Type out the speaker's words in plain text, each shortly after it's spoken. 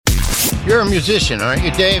You're a musician, aren't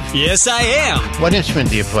you, Dave? Yes, I am. What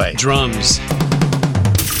instrument do you play? Drums.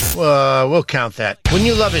 We'll count that. Wouldn't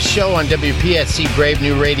you love a show on WPSC Brave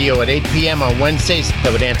New Radio at 8 p.m. on Wednesdays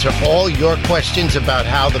that would answer all your questions about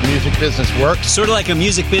how the music business works? Sort of like a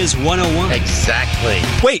Music Biz 101. Exactly.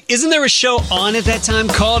 Wait, isn't there a show on at that time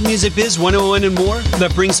called Music Biz 101 and More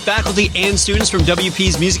that brings faculty and students from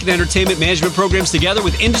WP's music and entertainment management programs together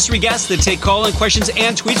with industry guests that take call-in questions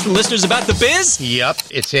and tweets from listeners about the biz? Yep.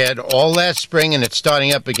 It's aired all last spring, and it's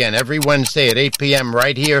starting up again every Wednesday at 8 p.m.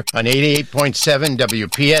 right here on 88.7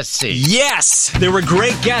 WPSC. Yes! There were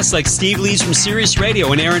great guests like Steve Lees from Sirius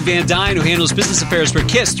Radio and Aaron Van Dyne, who handles business affairs for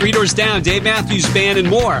KISS, Three Doors Down, Dave Matthews Band, and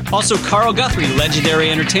more. Also, Carl Guthrie, legendary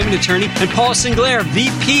entertainment attorney, and Paul Sinclair,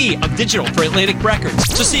 VP of Digital for Atlantic Records.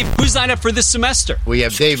 So, Steve, who's lined up for this semester? We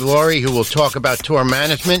have Dave Laurie, who will talk about tour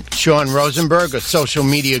management, Sean Rosenberg, a social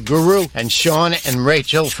media guru, and Sean and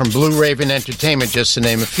Rachel from Blue Raven Entertainment, just to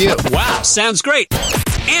name a few. Wow, sounds great.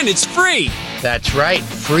 And it's free. That's right.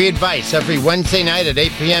 Free advice every Wednesday night at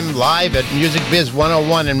 8 p.m. live at Music Biz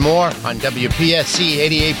 101 and more on WPSC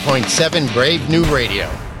 88.7 Brave New Radio.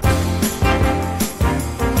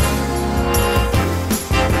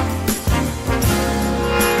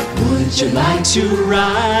 Would you like to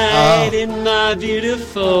ride in my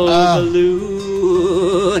beautiful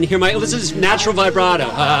balloon? Hear my listen to this natural vibrato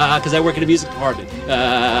because I work in a music department. Do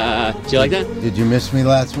you like that? Did you miss me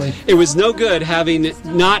last week? It was no good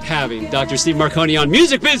not having Dr. Steve Marconi on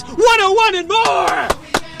Music Biz 101 and more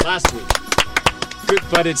last week.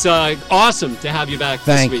 But it's awesome to have you back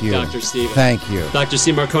this week, Dr. Steve. Thank you. Dr.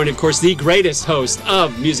 Steve Marconi, of course, the greatest host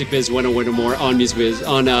of Music Biz 101 and more on Music Biz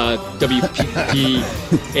on WPP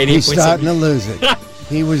 88.7. He's starting to lose it.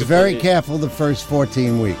 He was very careful the first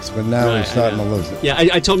 14 weeks, but now he's starting to lose it. Yeah,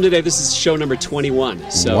 I told him today this is show number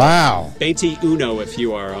 21. So wow. 21 if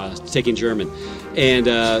you are taking German.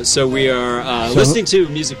 And so we are listening to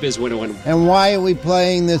Music Biz 101. And why are we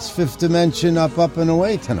playing this Fifth Dimension Up, and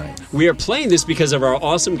Away tonight? We are playing this because of our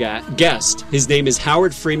awesome guest. His name is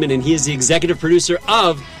Howard Freeman, and he is the executive producer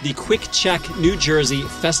of the Quick Check, New Jersey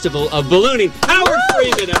Festival of Ballooning. Howard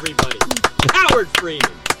Freeman, everybody. Howard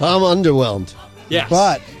Freeman. I'm underwhelmed. Yes.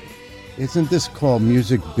 But isn't this called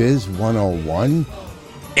Music Biz 101?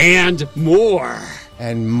 And more.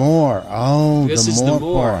 And more. Oh, this the is more the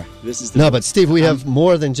more. part. This is the No, but Steve, we have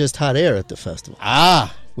more than just hot air at the festival.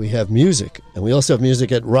 We have music, and we also have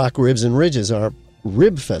music at Rock Ribs and Ridges, our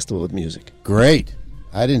rib festival with music. Great.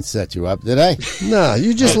 I didn't set you up, did I? No,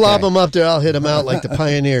 you just lob them up there. I'll hit them out like the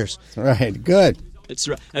Pioneers. Right. Good. It's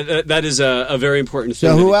that is a very important thing.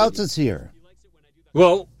 So who else is here?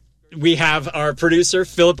 Well, we have our producer,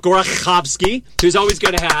 Philip Gorochovsky, who's always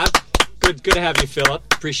good to have. Good to have you, Philip.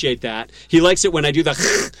 Appreciate that. He likes it when I do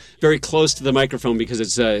the very close to the microphone because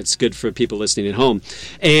it's good for people listening at home.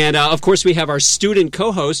 And, of course, we have our student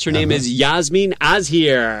co-host. Her name is Yasmin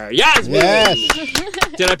Azhir. Yasmin! Yes.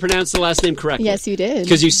 Did I pronounce the last name correctly? Yes, you did.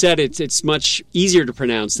 Because you said it's much easier to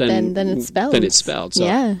pronounce than it's spelled. Than it's spelled. So.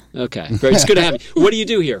 Yeah. Okay. Great. It's good to have you. What do you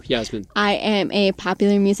do here, Yasmin? I am a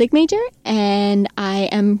popular music major, and I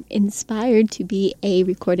am inspired to be a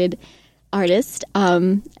recorded artist.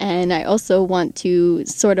 And I also want to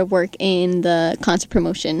sort of work in the concert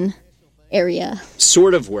promotion area.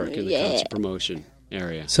 Sort of work in the concert promotion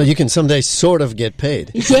area. So you can someday sort of get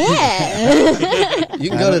paid. Yeah. You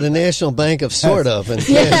can go to the National Bank of sort of and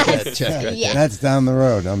cash that check right there. That's down the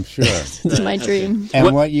road, I'm sure. It's my dream.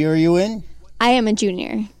 And what year are you in? I am a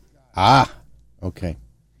junior. Okay.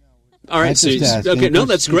 All right. No,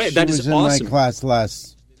 that's great. That is awesome. She was in awesome. my class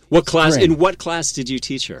last What class? spring. In what class did you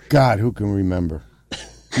teach her? God, who can remember?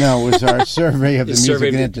 No, it was our survey of the music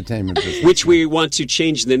and entertainment business. Which we want to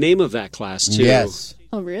change the name of that class to. Yes.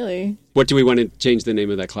 Oh, really? What do we want to change the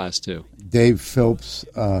name of that class to? Dave Phillips.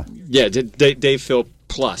 Yeah, Dave Phil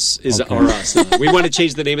Plus is our us. We want to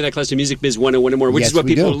change the name of that class to Music Biz 101 and more, which is what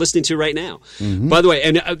people are listening to right now. Mm-hmm. By the way,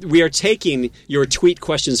 and we are taking your tweet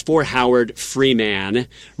questions for Howard Freeman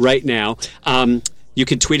right now. You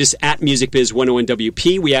can tweet us at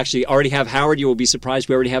MusicBiz101WP. We actually already have, Howard, you will be surprised,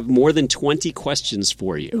 we already have more than 20 questions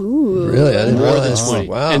for you. Ooh. Really? I didn't more realize. than 20.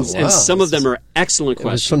 Wow, and some of them are excellent It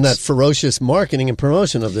questions. was from that ferocious marketing and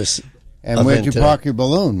promotion of this And where'd you park your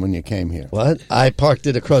balloon when you came here? What? I parked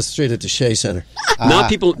it across the street at the Shea Center.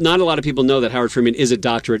 Not a lot of people know that Howard Freeman is a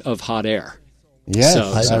doctorate of hot air.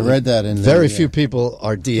 Yes, I read that in very few people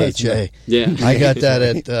are DHA. Yeah, I got that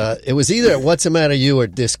at. It was either What's the Matter You or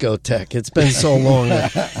Discotech. It's been so long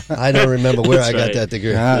that I don't remember where I got that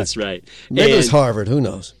degree. That's right. Maybe it was Harvard. Who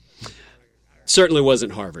knows? Certainly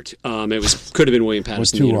wasn't Harvard. It could have been William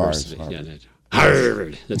Patterson With two University. R's, Yeah,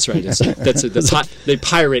 Arr, that's right. That's hot. They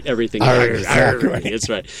pirate everything. Arr, that's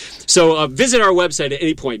right. So visit our website at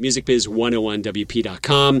any point,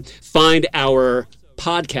 musicbiz101wp.com. Find our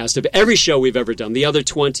podcast of every show we've ever done, the other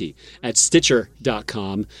 20, at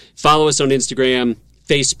Stitcher.com. Follow us on Instagram,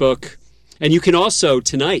 Facebook, and you can also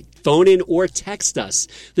tonight phone in or text us.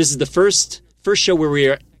 This is the first show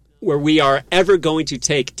where we are ever going to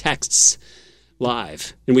take texts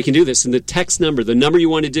live, and we can do this. And the text number, the number you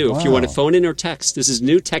want to do, if you want to phone in or text, this is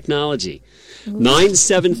new technology.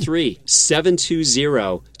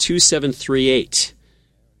 973-720-2738.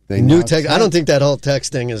 I don't think that whole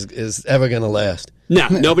text thing is ever going to last. No,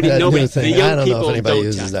 nobody. The young I don't people know if anybody don't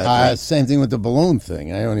uses text. that. Same thing with the balloon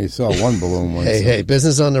thing. I only saw one balloon once. Hey,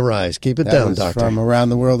 business on the rise. Keep it that down, was Doctor. from Around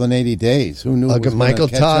the World in 80 Days. Who knew? Look at Michael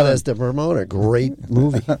Todd as the promoter. Great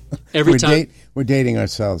movie. Every time we're dating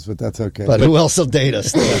ourselves, but that's okay. But who else will date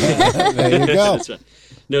us? There you go. That's right.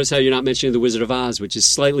 Notice how you're not mentioning The Wizard of Oz, which is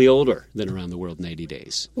slightly older than Around the World in 80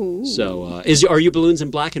 Days. Ooh. So, are your balloons in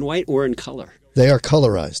black and white or in color? They are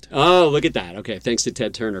colorized. Oh, look at that. Okay, thanks to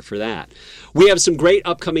Ted Turner for that. We have some great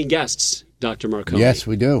upcoming guests, Dr. Marconi. Yes,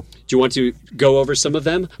 we do. Do you want to go over some of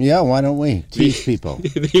them? Yeah, why don't we? Tease people.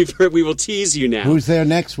 We will tease you now. Who's there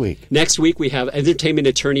next week? Next week we have entertainment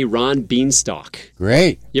attorney Ron Beanstalk.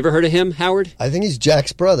 Great. You ever heard of him, Howard? I think he's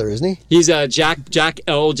Jack's brother, isn't he? He's Jack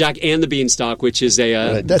and the Beanstalk, which is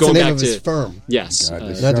a that's going the name back of his firm. Yes,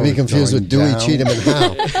 not to be confused with Dewey, Cheatham, and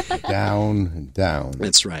Howe. Down.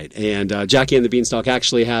 That's right. And Jackie and the Beanstalk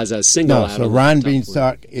actually has a single out. So Ron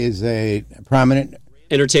Beanstalk is a prominent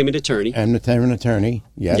entertainment attorney.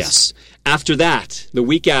 Yes. After that, the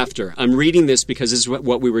week after, I'm reading this because this is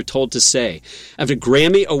what we were told to say. After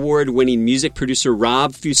Grammy Award-winning music producer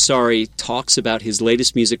Rob Fusari talks about his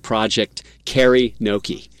latest music project, Carrie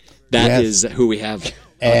Noki. That is who we have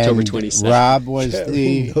October 27th. Rob was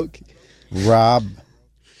Rob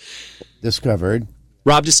discovered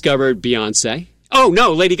Beyonce. Oh,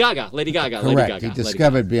 no, Lady Gaga. Correct. Lady Gaga. He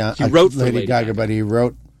discovered Beyonce. He wrote for Lady Gaga, but he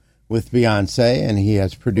wrote with Beyonce, and he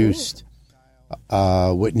has produced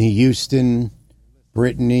Whitney Houston,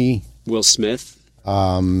 Britney, Will Smith.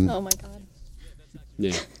 Oh my God.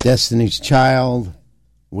 Yeah. Destiny's Child,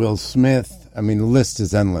 Will Smith. I mean, the list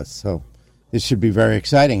is endless. So this should be very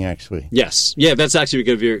exciting, actually. Yes. Yeah, that's actually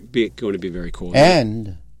going to be very cool.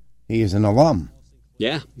 And he is an alum.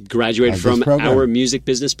 Yeah, graduated from our music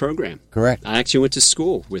business program. Correct. I actually went to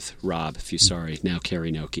school with Rob Fusari, now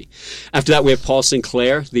Carrie Noki. After that, we have Paul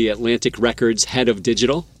Sinclair, the Atlantic Records head of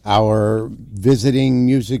digital. Our visiting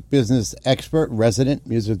music business expert, resident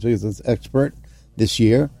music business expert this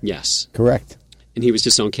year. Yes. Correct. And he was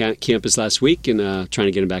just on campus last week and trying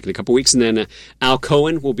to get him back in a couple weeks. And then Al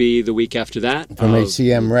Cohen will be the week after that. From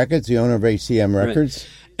ACM Records, the owner of ACM Records.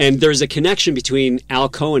 Right. And there's a connection between Al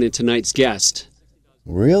Cohen and tonight's guest.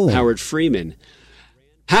 Really? Howard Freeman.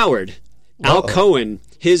 Howard, Al Cohen,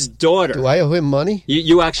 his daughter. Do I owe him money?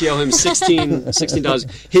 You actually owe him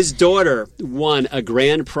 $16. His daughter won a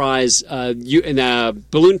grand prize in a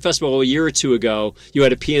balloon festival a year or two ago. You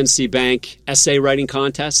had a PNC Bank essay writing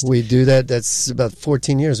contest. We do that. That's about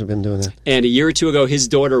 14 years we've been doing that. And a year or two ago, his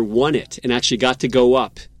daughter won it and actually got to go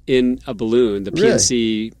up in a balloon, the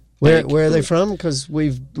PNC Where are they from? Because we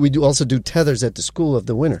do also do tethers at the school of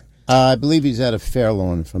the winter. I believe he's out of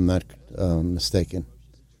Fairlawn, if I'm not mistaken.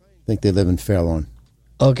 I think they live in Fairlawn.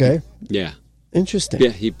 Okay. Yeah. Interesting.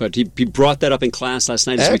 Yeah, he brought that up in class last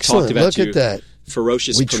night as Excellent. we talked about Look at that.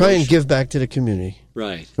 Ferocious We promotion. try and give back to the community.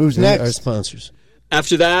 Right. Who's next? Our sponsors.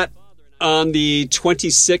 After that, on the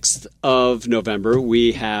 26th of November,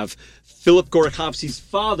 we have Philip Gorokhovsky's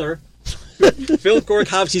father. Philip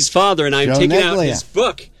Gorokhovsky's father, and I'm Joe taking out Neglia. his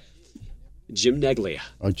book. Jim Neglia.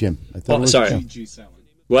 Oh, Jim. I thought it was sorry. Jim. G silent.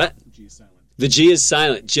 What? G silent. The G is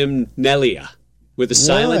silent. Jim Neglia. With a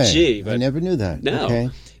silent Really? G. But I never knew that. No. Okay.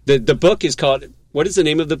 The book is called, what is the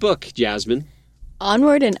name of the book, Jasmine?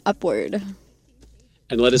 Onward and Upward.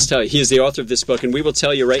 And let us tell you, he is the author of this book, and we will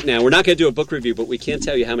tell you right now. We're not going to do a book review, but we can't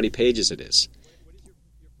tell you how many pages it is.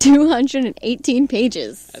 218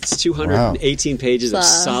 pages. That's 218 pages of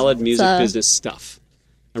solid music business stuff.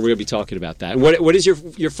 And we're going to be talking about that. And what is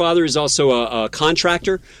your father is also a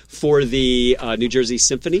contractor for the New Jersey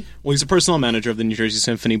Symphony? Well, he's a personnel manager of the New Jersey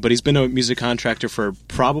Symphony, but he's been a music contractor for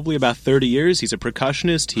probably about 30 years. He's a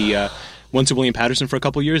percussionist. He went to William Patterson for a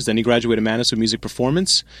couple years. Then he graduated Manus with music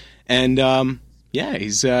performance. And,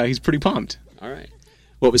 he's pretty pumped. All right.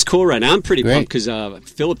 What was cool right now, I'm pretty pumped because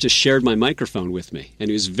Philip just shared my microphone with me, and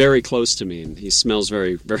he was very close to me, and he smells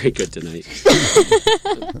very, very good tonight.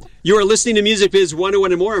 You are listening to Music Biz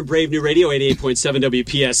 101 and more on Brave New Radio, 88.7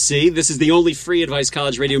 WPSC. This is the only free advice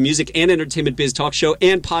college radio music and entertainment biz talk show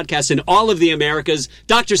and podcast in all of the Americas.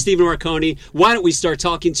 Dr. Stephen Marconi, why don't we start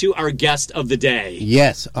talking to our guest of the day?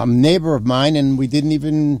 Yes, a neighbor of mine, and we didn't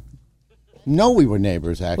even know we were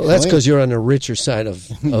neighbors, actually. Well, that's because you're on the richer side of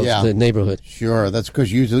the neighborhood. Sure, that's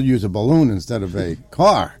because you use a balloon instead of a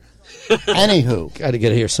car. Anywho. Got to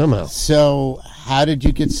get here somehow. So, how did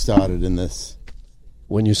you get started in this?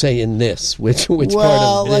 When you say in this, which part of this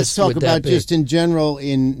Well, let's talk about just in general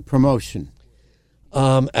in promotion.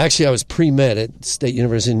 Actually, I was pre-med at State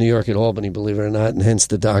University of New York at Albany, believe it or not, and hence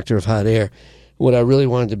the doctor of hot air. What I really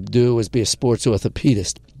wanted to do was be a sports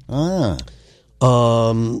orthopedist.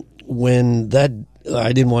 When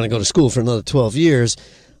I didn't want to go to school for another 12 years,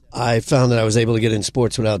 I found that I was able to get in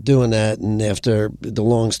sports without doing that. And after the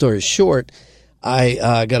long story short,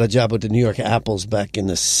 I got a job with the New York Apples back in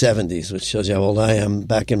the 70s, which shows you how old I am,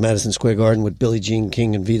 back in Madison Square Garden with Billie Jean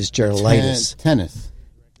King and Vitas Gerulaitis. Tennis.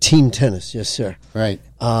 Team tennis, yes, sir. Right.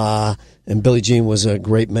 And Billie Jean was a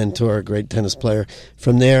great mentor, a great tennis player.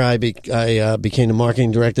 From there, I became the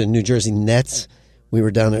marketing director of the New Jersey Nets. We were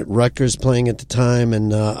down at Rutgers playing at the time,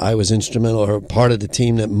 and I was instrumental or part of the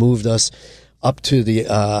team that moved us up to the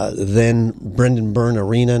then Brendan Byrne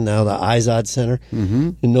Arena, now the Izod Center.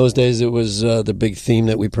 Mm-hmm. In those days, it was the big theme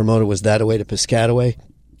that we promoted was That-A-Way to Piscataway.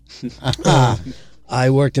 I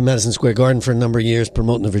worked in Madison Square Garden for a number of years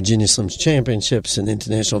promoting the Virginia Slims Championships and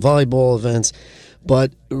international volleyball events.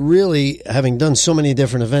 But really, having done so many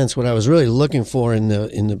different events, what I was really looking for in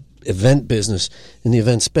the event business, in the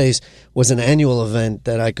event space, was an annual event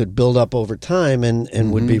that I could build up over time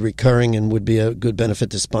and would be recurring and would be a good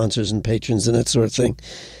benefit to sponsors and patrons and that sort of thing.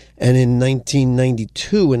 And in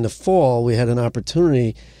 1992, in the fall, we had an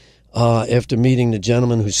opportunity after meeting the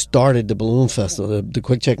gentleman who started the Balloon Festival. The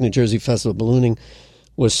Quick Check New Jersey Festival of Ballooning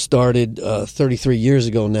was started 33 years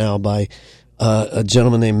ago now by a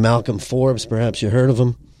gentleman named Malcolm Forbes. Perhaps you heard of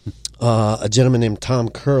him. A gentleman named Tom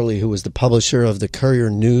Curley, who was the publisher of the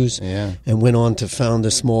Courier News and went on to found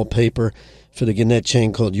a small paper for the Gannett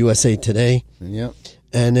chain called USA Today. Yep.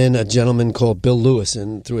 And then a gentleman called Bill Lewis.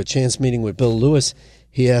 And through a chance meeting with Bill Lewis,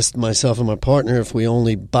 he asked myself and my partner if we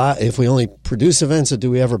only produce events or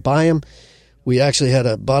do we ever buy them. We actually had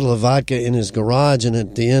a bottle of vodka in his garage, and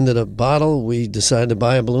at the end of the bottle, we decided to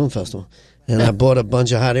buy a balloon festival. And I bought a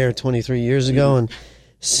bunch of hot air 23 years ago, and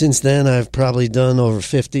since then, I've probably done over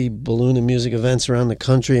 50 balloon and music events around the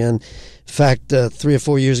country. And in fact, 3 or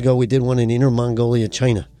 4 years ago, we did one in Inner Mongolia,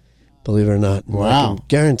 China, believe it or not. Wow. I can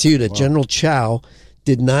guarantee you that General Chow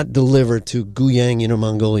did not deliver to Guyang, Inner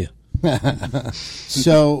Mongolia.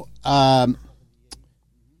 So,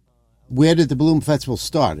 where did the Balloon Festival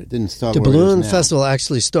start? It didn't start. The where Balloon it is now. Festival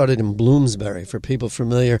actually started in Bloomsbury. For people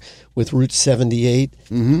familiar with Route 78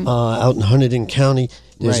 out in Hunterdon County,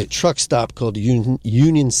 there's a truck stop called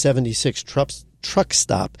Union 76 Truck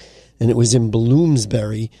Stop, and it was in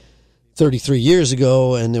Bloomsbury 33 years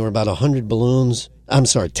ago, and there were about 100 balloons. I'm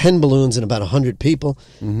sorry, 10 balloons and about 100 people.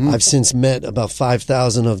 I've since met about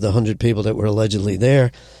 5,000 of the 100 people that were allegedly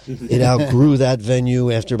there. It outgrew that venue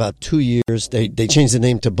after about 2 years. They changed the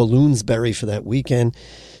name to Balloonsbury for that weekend.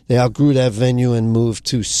 They outgrew that venue and moved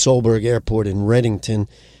to Solberg Airport in Reddington,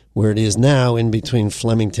 where it is now in between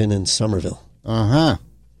Flemington and Somerville.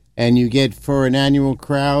 And you get for an annual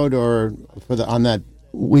crowd or on that?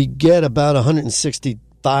 We get about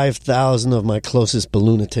 165,000 of my closest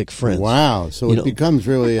balloonatic friends. Wow! So it becomes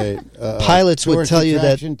really a pilots would tell you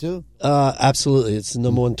that too? Absolutely, it's the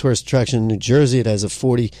number one tourist attraction in New Jersey. It has a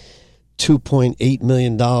 $42.8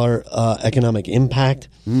 million economic impact.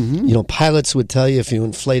 Pilots would tell you if you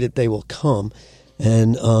inflate it, they will come,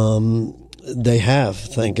 and they have,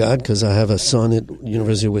 thank God, because I have a son at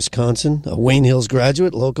University of Wisconsin, a Wayne Hills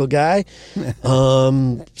graduate, local guy.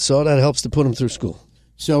 So that helps to put him through school.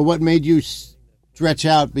 So what made you stretch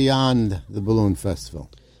out beyond the Balloon Festival?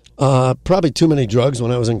 Probably too many drugs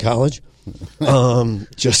when I was in college.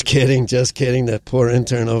 Just kidding. That poor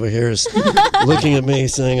intern over here is looking at me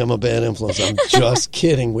saying I'm a bad influence. I'm just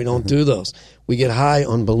kidding. We don't do those. We get high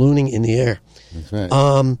on ballooning in the air. That's right.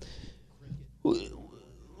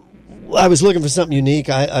 I was looking for something unique.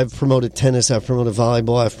 I've promoted tennis. I've promoted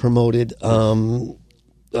volleyball. I've promoted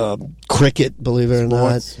cricket, believe it or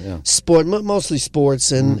not. Yeah. Sport, mostly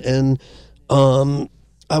sports. And I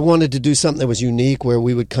wanted to do something that was unique where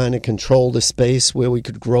we would kind of control the space, where we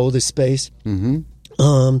could grow the space. And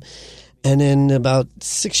then about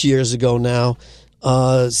 6 years ago now,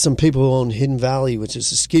 some people who own Hidden Valley, which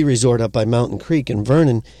is a ski resort up by Mountain Creek in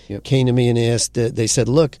Vernon, came to me and asked, they said,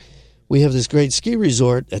 look, we have this great ski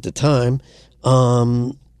resort at the time,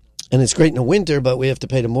 and it's great in the winter, but we have to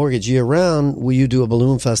pay the mortgage year-round. Will you do a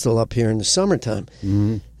balloon festival up here in the summertime?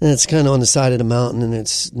 Mm-hmm. And it's kind of on the side of the mountain, and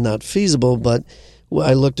it's not feasible, but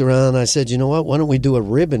I looked around and I said, you know what, why don't we do a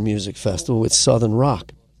ribbon music festival with Southern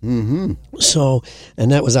Rock? Mm-hmm. So,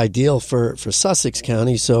 and that was ideal for Sussex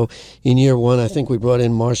County. So in year one, I think we brought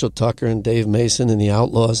in Marshall Tucker and Dave Mason and the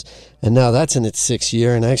Outlaws, and now that's in its 6th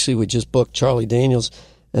year. And actually, we just booked Charlie Daniels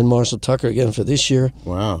and Marshall Tucker again for this year.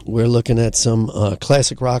 Wow. We're looking at some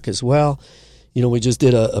classic rock as well. You know, we just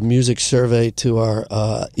did a music survey to our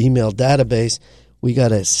email database. We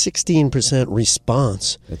got a 16%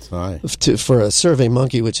 response. That's high. For a Survey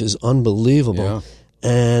Monkey, which is unbelievable. Yeah.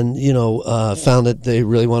 And, you know, found that they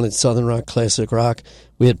really wanted Southern rock, classic rock.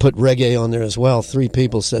 We had put reggae on there as well. 3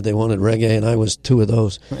 people said they wanted reggae, and I was 2 of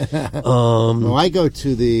those. Well, I go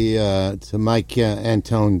to the to Mike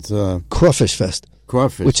Antone's Crawfish Fest.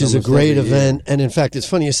 Crawfish, which is a great event. And, in fact, it's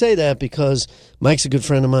funny you say that because Mike's a good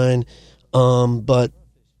friend of mine, but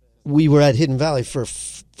we were at Hidden Valley for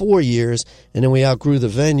 4 years, and then we outgrew the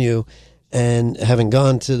venue. And having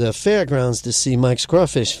gone to the fairgrounds to see Mike's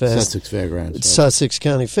Crawfish Fest, Sussex Fairgrounds, right? Sussex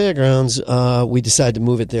County Fairgrounds, we decided to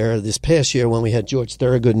move it there this past year when we had George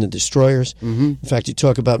Thorogood and the Destroyers. Mm-hmm. In fact, you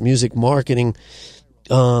talk about music marketing.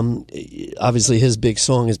 Obviously, his big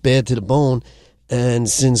song is "Bad to the Bone," and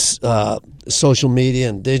since social media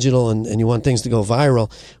and digital, and you want things to go viral,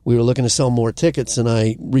 we were looking to sell more tickets. And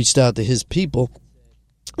I reached out to his people,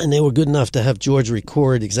 and they were good enough to have George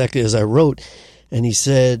record exactly as I wrote. And he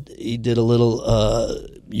said, he did a little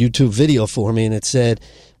YouTube video for me, and it said,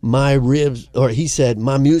 my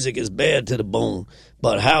music is bad to the bone,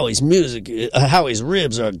 but Howie's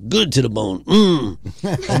ribs are good to the bone. And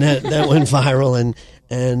that went viral,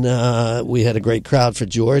 and we had a great crowd for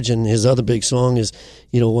George. And his other big song is,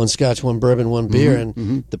 you know, 1 scotch, 1 bourbon, 1 beer.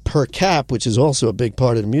 And the per cap, which is also a big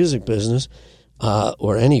part of the music business,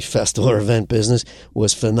 or any festival or event business,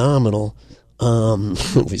 was phenomenal.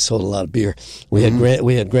 We sold a lot of beer. We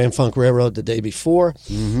had Grand Funk Railroad the day before.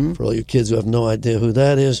 Mm-hmm. For all you kids who have no idea who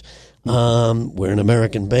that is, we're an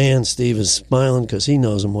American band. Steve is smiling because he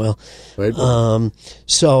knows them well. Right.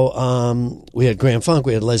 So we had Grand Funk.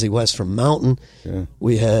 We had Leslie West from Mountain. Yeah.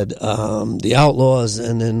 We had the Outlaws,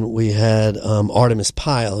 and then we had Artemis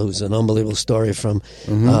Pyle, who's an unbelievable story from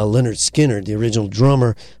Leonard Skinner, the original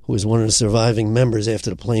drummer, who was one of the surviving members after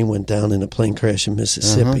the plane went down in a plane crash in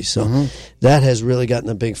Mississippi. So that has really gotten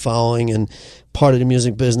a big following, and part of the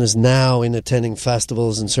music business now in attending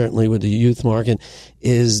festivals, and certainly with the youth market,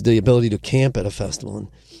 is the ability to camp at a festival. And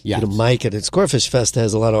you know, Mike at its Crawfish Fest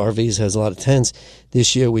has a lot of RVs, has a lot of tents.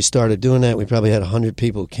 This year we started doing that. We probably had 100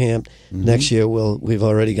 people camp. Next year we've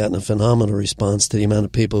already gotten a phenomenal response to the amount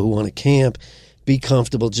of people who want to camp, be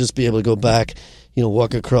comfortable, just be able to go back, you know,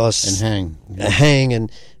 walk across and hang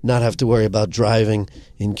and not have to worry about driving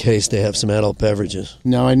in case they have some adult beverages.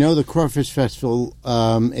 Now, I know the Crawfish Festival,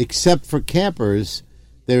 except for campers,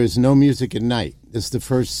 there is no music at night. This is the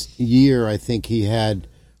first year I think he had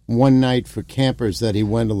one night for campers that he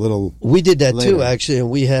went a little We did that later. too, actually, and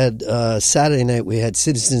we had Saturday night, we had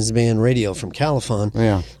Citizens Band Radio from Califon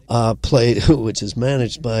played, which is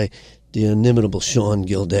managed by the inimitable Sean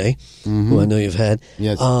Gilday, who I know you've had.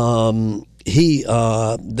 Yes.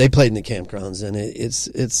 They played in the campgrounds, and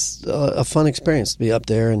it's a fun experience to be up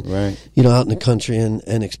there and you know, out in the country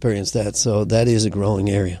and experience that. So that is a growing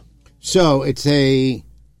area. So it's a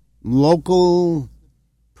local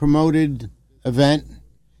promoted event.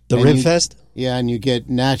 The Rib Fest? Yeah, and you get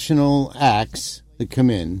national acts that come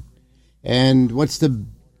in. And what's the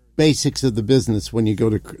basics of the business when you go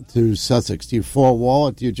to Sussex? Do you fall wall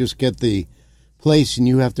it? Do you just get the place and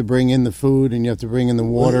you have to bring in the food and you have to bring in the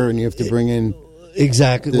water and you have to bring in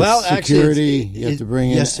exactly security? You have to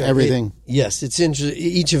bring in everything. Yes, it's interesting.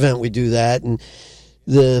 Each event we do that, and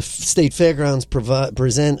the state fairgrounds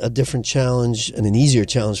present a different challenge and an easier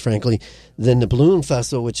challenge, frankly, than the Balloon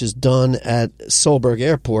Festival, which is done at Solberg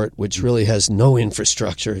Airport, which really has no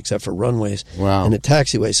infrastructure except for runways and a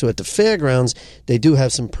taxiway. So at the fairgrounds, they do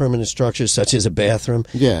have some permanent structures, such as a bathroom.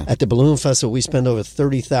 Yeah. At the Balloon Festival, we spend over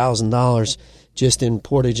 $30,000 just in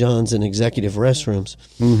porta-johns and executive restrooms,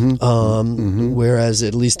 whereas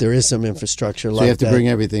at least there is some infrastructure like that. So you have to bring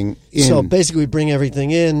everything in. So basically we bring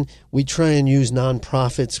everything in. We try and use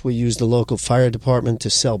nonprofits. We use the local fire department to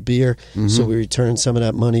sell beer, so we return some of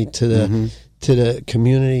that money to the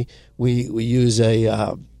community. We use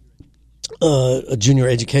a junior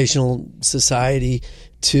educational society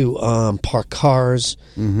to park cars.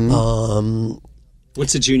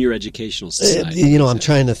 What's a junior educational society? You know, I'm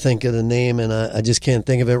trying to think of the name, and I just can't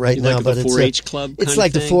think of it right now. Like but the 4-H club. It's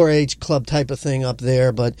like the 4-H club type of thing up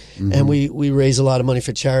there. But and we raise a lot of money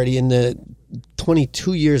for charity. In the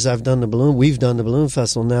 22 years we've done the Balloon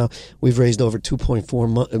Festival now. We've raised over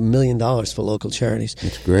 $2.4 million for local charities.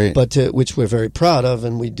 That's great. But which we're very proud of,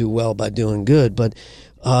 and we do well by doing good. But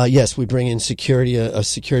yes, we bring in security, a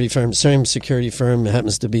security firm. Same security firm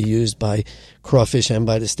happens to be used by Crawfish and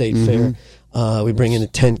by the State Fair. We bring in a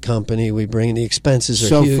tent company. We bring in the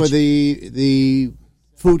expenses are huge. So for the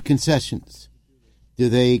food concessions, do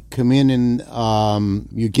they come in and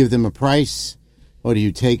you give them a price, or do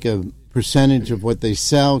you take a percentage of what they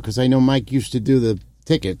sell? Because I know Mike used to do the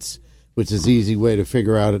tickets, which is the easy way to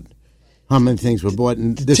figure out how many things were bought.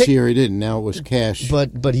 And this year he didn't. Now it was cash.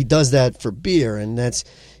 But he does that for beer, and that's,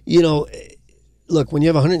 you know, look, when you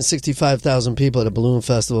have 165,000 people at a balloon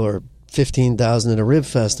festival or 15,000 at a rib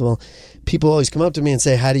festival, people always come up to me and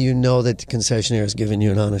say, how do you know that the concessionaire is giving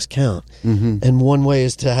you an honest count? And one way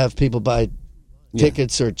is to have people buy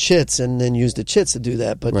tickets or chits and then use the chits to do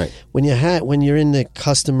that. But when you're in the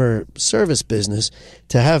customer service business,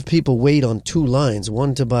 to have people wait on two lines,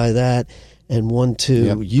 one to buy that and one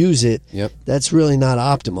to use it, that's really not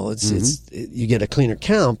optimal. It's you get a cleaner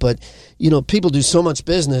count, but you know, people do so much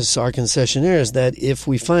business, our concessionaires, that if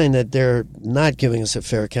we find that they're not giving us a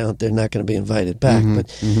fair count, they're not going to be invited back. But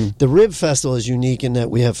the Rib Festival is unique in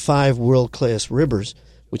that we have 5 world-class ribbers,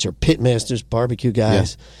 which are pit masters, barbecue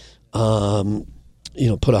guys. You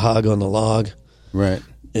know, put a hog on the log. Right.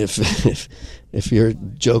 If you're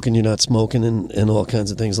joking, you're not smoking, and all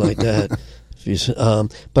kinds of things like that.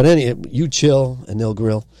 But you chill and they'll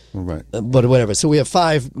grill. Right. But whatever. So we have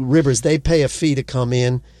 5 ribbers. They pay a fee to come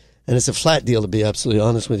in, and it's a flat deal, to be absolutely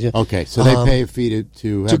honest with you. Okay, so they pay a fee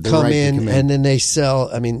to have the come right in, to come in, and then they sell.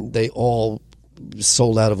 I mean, they all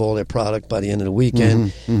sold out of all their product by the end of the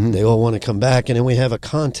weekend. They all want to come back, and then we have a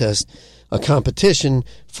competition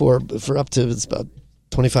for up to, it's about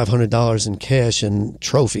 $2,500 in cash and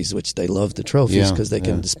trophies, which they love the trophies because they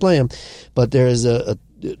can display them. But there is a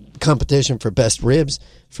competition for best ribs,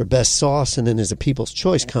 for best sauce, and then there's a People's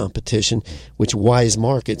Choice competition, which Wise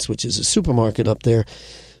Markets, which is a supermarket up there,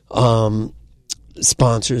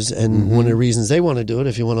 sponsors. And one of the reasons they want to do it,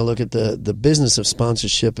 if you want to look at the business of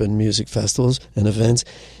sponsorship and music festivals and events,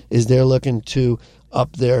 is they're looking to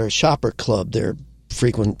up their shopper club, their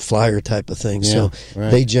frequent flyer type of thing.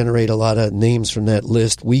 They generate a lot of names from that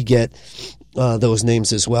list. We get those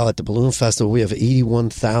names as well at the Balloon Festival. We have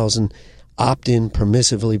 81,000 opt-in,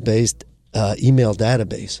 permissively based email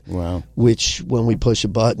database. Wow. Which, when we push a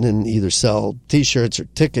button and either sell T-shirts or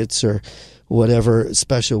tickets or whatever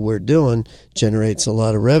special we're doing, generates a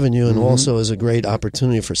lot of revenue, and also is a great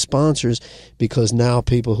opportunity for sponsors, because now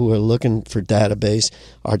people who are looking for database,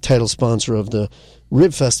 our title sponsor of the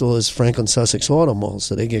Rib Festival is Franklin Sussex Auto Mall,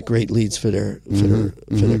 so they get great leads for their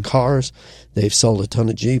cars. They've sold a ton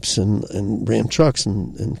of Jeeps and Ram trucks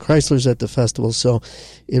and Chryslers at the festival, so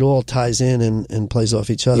it all ties in and plays off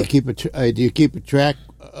each other. Do you keep track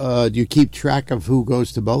of who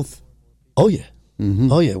goes to both? Oh yeah.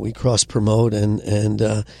 Oh yeah, we cross promote and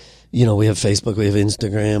you know, we have Facebook, we have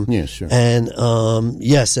Instagram. Yeah, sure. And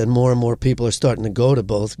yes, and more people are starting to go to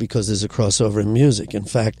both because there's a crossover in music. In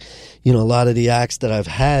fact, you know, a lot of the acts that I've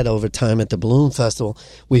had over time at the Balloon Festival,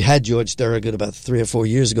 we had George Thorogood about 3 or 4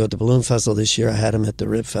 years ago at the Balloon Festival. This year I had him at the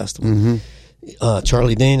Rib Festival.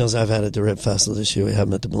 Charlie Daniels I've had at the Rib Festival this year. We have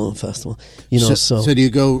him at the Balloon Festival. You know, so do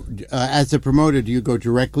you go, as a promoter, do you go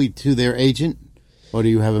directly to their agent? Or do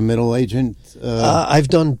you have a middle agent? I've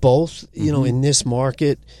done both. You know, in this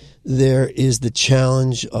market, there is the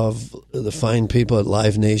challenge of the fine people at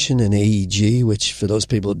Live Nation and AEG, which, for those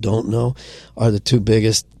people who don't know, are the 2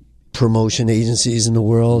 biggest promotion agencies in the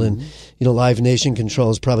world. And, you know, Live Nation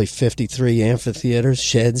controls probably 53 amphitheaters,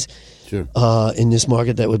 sheds. Sure. In this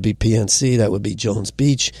market, that would be PNC, that would be Jones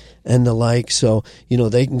Beach, and the like. So, you know,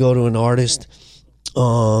 they can go to an artist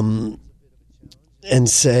and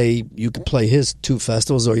say, you can play his 2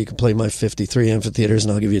 festivals, or you can play my 53 amphitheaters,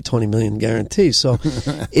 and I'll give you a $20 million guarantee. So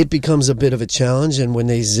it becomes a bit of a challenge, and when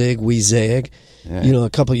they zig, we zag. Yeah. You know,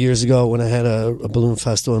 a couple of years ago when I had a balloon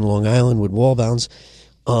festival in Long Island with Wallbounds,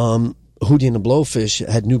 Hootie and the Blowfish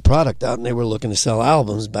had new product out, and they were looking to sell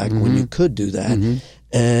albums back when you could do that.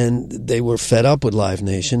 And they were fed up with Live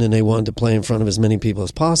Nation, and they wanted to play in front of as many people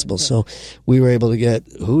as possible. So we were able to get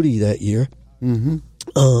Hootie that year.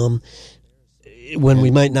 when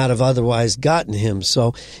we might not have otherwise gotten him.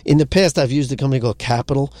 So in the past, I've used a company called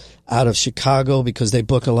Capital out of Chicago because they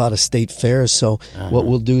book a lot of state fairs. So what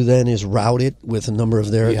we'll do then is route it with a number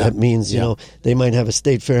of their. That means, you know, they might have a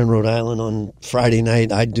state fair in Rhode Island on Friday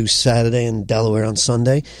night. I'd do Saturday and Delaware on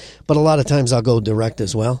Sunday. But a lot of times I'll go direct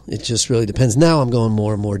as well. It just really depends. Now I'm going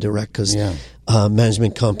more and more direct because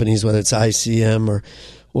management companies, whether it's ICM or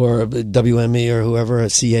WME or whoever, a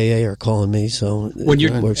CAA, are calling me. So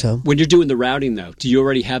it works out. When you're doing the routing, though, do you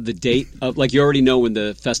already have the date of, like, you already know when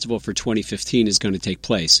the festival for 2015 is going to take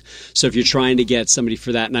place? So if you're trying to get somebody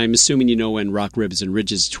for that, and I'm assuming you know when Rock Ribs and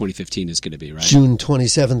Ridges 2015 is going to be, right? June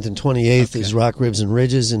 27th and 28th is Rock Ribs and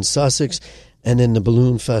Ridges in Sussex, and then the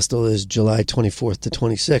Balloon Festival is July 24th to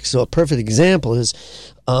 26th. So a perfect example is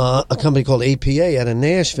a company called APA out of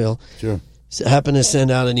Nashville. Sure. Happened to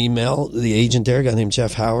send out an email, the agent there, a guy named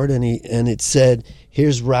Jeff Howard, and it said,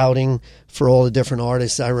 here's routing for all the different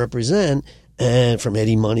artists I represent, and from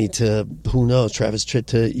Eddie Money to, who knows, Travis Tritt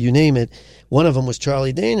to you name it. One of them was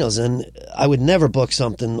Charlie Daniels, and I would never book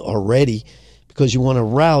something already because you want to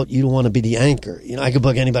route, you don't want to be the anchor. You know, I could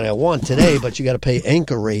book anybody I want today, but you got to pay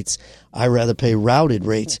anchor rates. I rather pay routed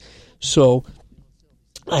rates. So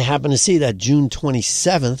I happened to see that June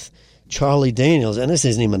 27th, Charlie Daniels, and this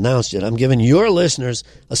isn't even announced yet. I'm giving your listeners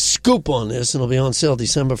a scoop on this, and it'll be on sale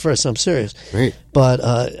December 1st. I'm serious. Great. But,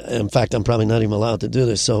 in fact, I'm probably not even allowed to do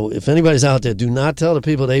this. So if anybody's out there, do not tell the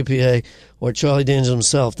people at APA or Charlie Daniels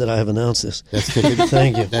himself that I have announced this. That's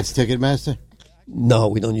Thank you. That's Ticketmaster? No,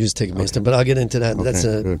 we don't use Ticketmaster, but I'll get into that.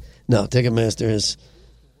 Okay, no, Ticketmaster is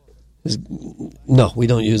no, we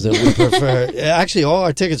don't use them. We prefer actually all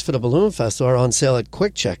our tickets for the Balloon Festival are on sale at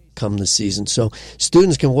Quick Check come this season. So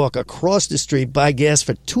students can walk across the street, buy gas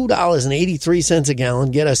for $2.83 a gallon,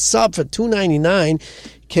 get a sub for $2.99 in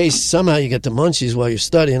case somehow you get the munchies while you're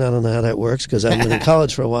studying. I don't know how that works because I've been in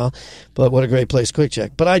college for a while, but what a great place, Quick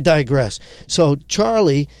Check. But I digress. So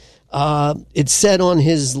Charlie, it said on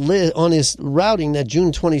his routing that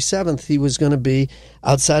June 27th he was going to be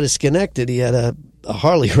outside of Schenectady at a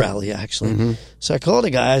Harley rally, actually. Mm-hmm. So I called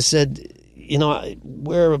the guy. I said, you know,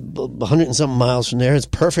 we're 100 and something miles from there. It's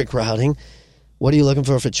perfect routing. What are you looking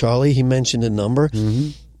for Charlie? He mentioned a number.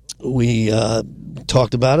 Mm-hmm. We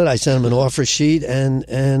talked about it. I sent him an offer sheet,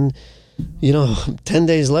 and you know, 10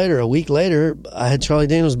 days later, a week later, I had Charlie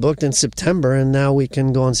Daniels booked in September, and now we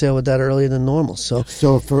can go on sale with that earlier than normal. So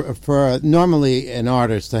for normally an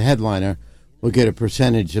artist, a headliner, will get a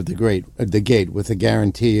percentage of the gate with a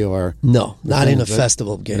guarantee or no, not in a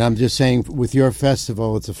festival gate. And I'm just saying, with your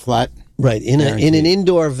festival, it's a flat right in an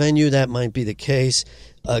indoor venue. That might be the case.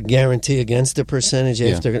 A guarantee against the percentage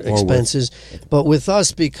after expenses, but with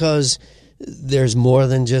us, because there's more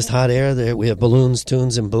than just hot air. There we have balloons,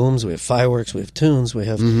 tunes, and booms. We have fireworks. We have tunes. We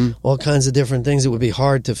have all kinds of different things. It would be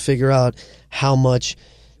hard to figure out how much.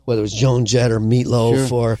 Whether it was Joan Jett or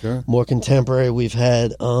Meatloaf or more contemporary, we've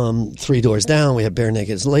had Three Doors Down. We had Bare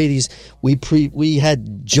Naked Ladies. We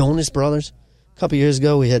had Jonas Brothers a couple years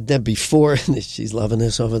ago. We had them before. She's loving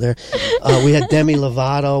this over there. We had Demi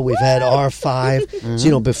Lovato. We've had R5. So,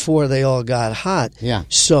 you know, before they all got hot. Yeah.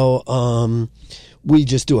 So we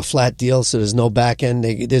just do a flat deal, so there's no back end.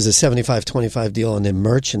 There's a 75-25 deal on their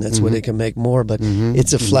merch, and that's where they can make more. But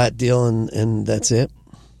it's a flat deal, and that's it.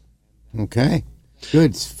 Okay.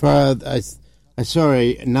 Good. I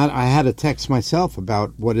had a text myself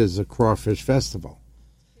about what is a Crawfish Festival,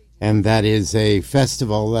 and that is a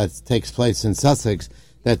festival that takes place in Sussex.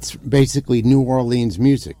 That's basically New Orleans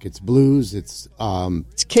music. It's blues. It's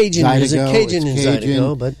Cajun music. Cajun and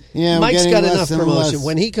Zydeco, but Mike's got enough promotion.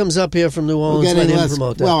 When he comes up here from New Orleans, let him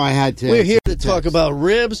promote that. Well, I had to. We're here to talk about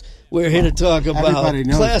ribs. We're here to talk about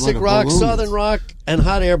classic rock, southern rock, and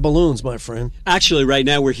hot air balloons, my friend. Actually, right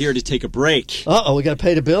now we're here to take a break. Uh-oh, we got to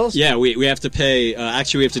pay the bills? Yeah, we have to pay.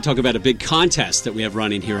 Actually, we have to talk about a big contest that we have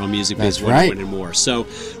running here on Music Biz 101 and more. So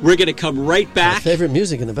we're going to come right back. My favorite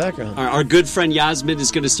music in the background. Our good friend Yasmin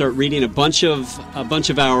is going to start reading a bunch of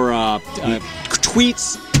our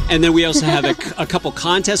tweets. And then we also have a couple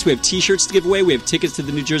contests. We have T-shirts to give away. We have tickets to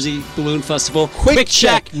the New Jersey Balloon Festival. Quick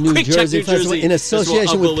Check New Jersey Festival in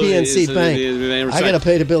association with PNC Bank. I got to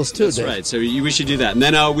pay the bills too. That's Dave. Right. So we should do that. And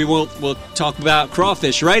then we'll talk about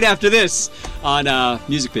crawfish right after this on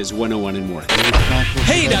Music Biz 101 and more.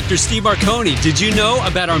 Hey, Dr. Steve Marconi, did you know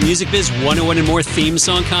about our Music Biz 101 and more theme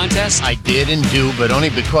song contest? I did and do, but only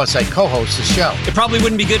because I co-host the show. It probably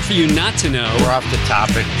wouldn't be good for you not to know. We're off the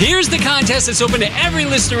topic. Here's the contest that's open to every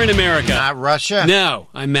listener in America. Not Russia? No,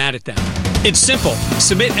 I'm mad at them. It's simple.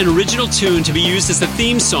 Submit an original tune to be used as the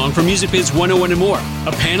theme song for Music Biz 101 and more.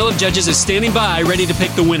 A panel of judges is standing by, ready to pick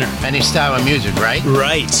the winner. Any style of music, right?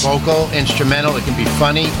 Right. Vocal, instrumental, it can be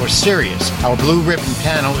funny or serious. Our Blue Ribbon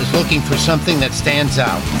panel is looking for something that stands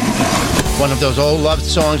out. One of those old loved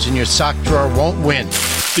songs in your sock drawer won't win.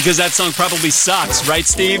 Because that song probably sucks, right,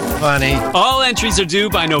 Steve? Funny. All entries are due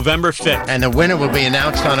by November 5th. And the winner will be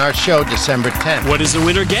announced on our show December 10th. What does the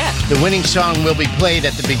winner get? The winning song will be played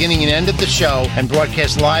at the beginning and end of the show and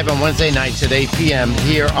broadcast live on Wednesday nights at 8 p.m.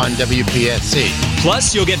 here on WPSC.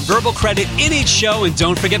 Plus, you'll get verbal credit in each show, and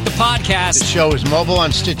don't forget the podcast. The show is mobile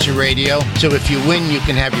on Stitcher Radio, so if you win, you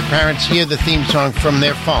can have your parents hear the theme song from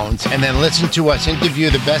their phones and then listen to us interview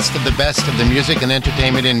the best of the music and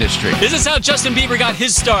entertainment industry. Is this how Justin Bieber got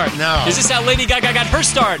his start? No. Is this how Lady Gaga got her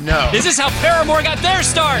start? No. Is this how Paramore got their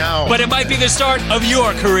start? No. But it might be the start of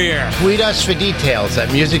your career. Tweet us for details at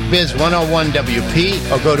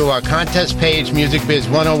MusicBiz101WP or go to our contest page,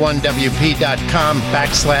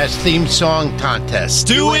 musicbiz101wp.com/theme song contest.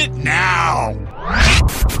 Do it now.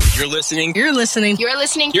 You're listening You're listening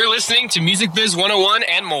to Music Biz 101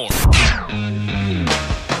 and more.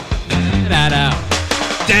 Da-da.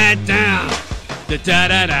 Da-da.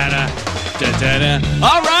 Da-da-da-da. Da-da-da.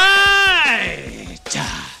 All right.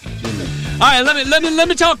 All right, let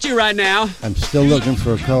me talk to you right now. I'm still looking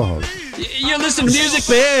for a co-host. You're listening to Music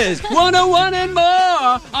Biz 101 and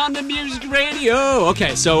more on the Music Radio.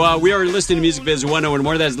 Okay, so we are listening to Music Biz 101 and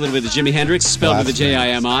more. That's a little bit of Jimi Hendrix, spelled with a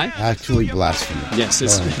J-I-M-I. Actually, blasphemy. Yes,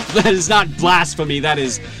 that is not blasphemy. That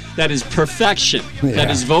is perfection. Yeah. That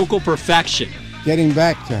is vocal perfection. Getting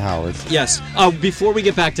back to Howard. Yes. Before we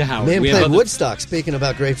get back to Howard, Man we played have Woodstock, speaking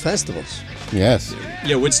about great festivals. Yes.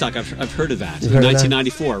 Yeah, Woodstock. I've heard of that. You heard of that?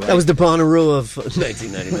 1994, right? That was the Bonnaroo of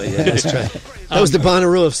 1991. Yeah, that's right. That was the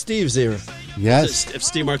Bonnaroo of Steve's era. Yes.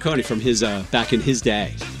 Steve Marconi from his back in his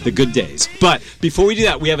day, the good days. But before we do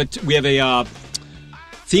that, we have a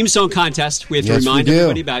theme song contest. We have to remind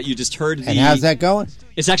everybody about. You just heard And how's that going?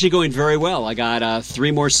 It's actually going very well. I got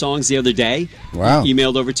 3 more songs the other day. Wow.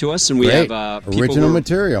 Emailed over to us, and we Great. have Original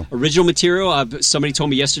material. Original material. Somebody told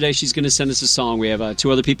me yesterday she's going to send us a song. We have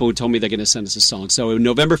 2 other people who told me they're going to send us a song. So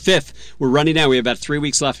November 5th, we're running out. We have about 3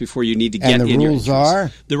 weeks left before you need to get And the in your rules intros.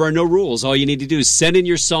 are? There are no rules. All you need to do is send in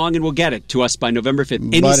your song, and we'll get it to us by November 5th.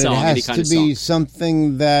 Any But song, it any has kind to of be song.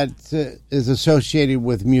 something that is associated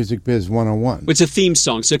with Music Biz 101. It's a theme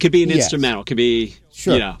song, so it could be an Yes. instrumental. It could be,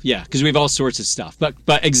 Sure. because we have all sorts of stuff. But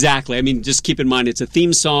exactly, I mean, just keep in mind it's a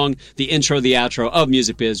theme song, the intro, the outro of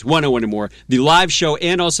Music Biz 101 and more, the live show,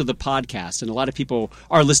 and also the podcast. And a lot of people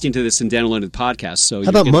are listening to this and downloading the podcast. So How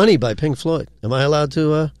about Money by Pink Floyd? Am I alled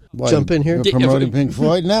to jump in here? You're promoting Pink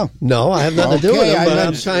Floyd now? No, I have nothing to do with it, but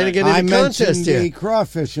I'm trying to get in the contest the here.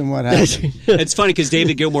 crawfish and what have you. It's funny because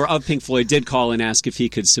David Gilmour of Pink Floyd did call and ask if he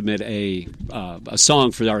could submit a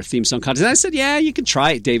song for our theme song contest. And I said, yeah, you can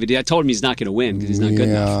try it, David. I told him he's not going to win because he's not good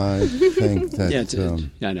enough. I think that's,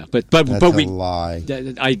 I know, but that's we a lie.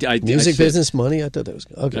 Music business, money? I thought that was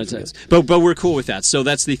okay. But we're cool with that. So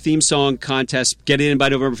that's the theme song contest. Get in by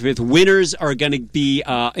November 5th. Winners are going to be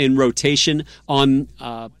in rotation on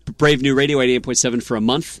Brave New Radio 88.7 for a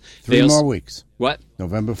month. 3 more weeks. What?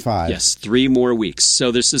 November 5. Yes, 3 more weeks.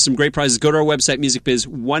 So there's some great prizes. Go to our website,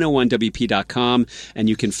 musicbiz101wp.com, and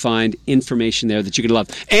you can find information there that you can love.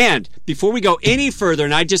 And before we go any further,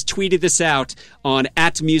 and I just tweeted this out on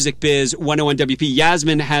 @musicbiz101wp,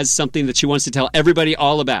 Yasmin has something that she wants to tell everybody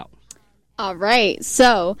all about. All right.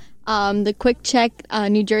 So the Quick Check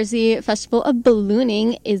New Jersey Festival of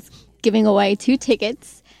Ballooning is giving away 2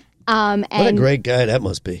 tickets. What a great guy that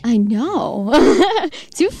must be. I know.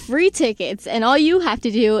 2 free tickets. And all you have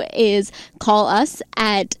to do is call us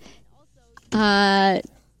at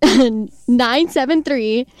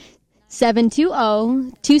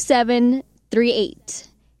 973-720-2738.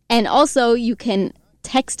 And also you can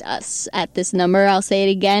text us at this number. I'll say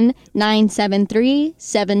it again,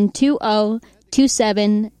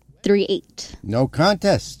 973-720-2738. No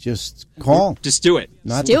contest. Just call. Just do it.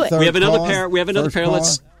 Not do the it. third We have another caller, pair. We have another first pair. caller.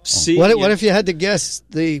 Let's see. What if you had to guess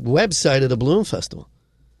the website of the Balloon Festival?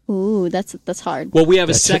 Ooh, that's hard. Well, we have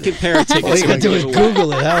a second pair of tickets. All you got to do is we're gonna give away.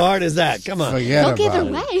 Google it. How hard is that? Come on. Forget Look about either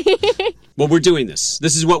it. way. Well, we're doing this.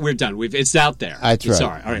 This is what we're done. It's out there. That's It's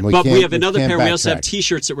right. all right. We But we can't- have another we pair. can't We also have backtrack.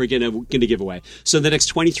 T-shirts that we're going to give away. So in the next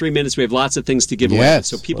 23 minutes, we have lots of things to give away. Yes.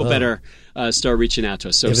 So people better start reaching out to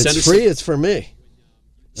us. So If send it's us free, it's for me.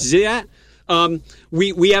 See that?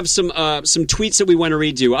 We have some tweets that we want to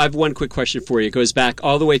read you. I have one quick question for you. It goes back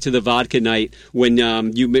all the way to the vodka night when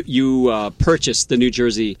you purchased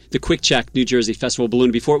the Quick Check New Jersey Festival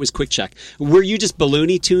balloon before it was Quick Check. Were you just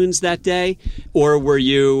balloony tunes that day, or were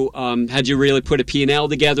you had you really put a P&L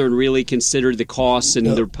together and really considered the costs and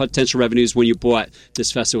the potential revenues when you bought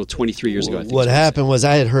this festival 23 years ago? I think what happened was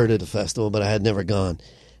I had heard of the festival, but I had never gone.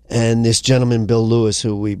 And this gentleman, Bill Lewis,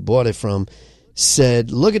 who we bought it from,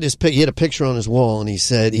 said, look at this picture. He had a picture on his wall, and he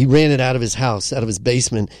said he ran it out of his house, out of his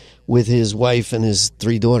basement, with his wife and his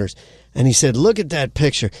 3 daughters. And he said, look at that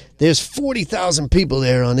picture. There's 40,000 people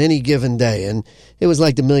there on any given day. And it was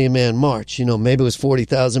like the Million Man March. Maybe it was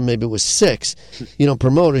 40,000, maybe it was 6.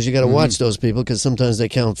 Promoters, you got to watch those people because sometimes they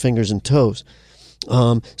count fingers and toes.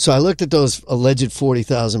 So I looked at those alleged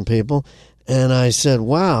 40,000 people, and I said,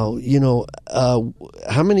 wow,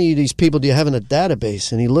 how many of these people do you have in a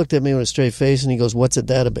database? And he looked at me with a straight face, and he goes, what's a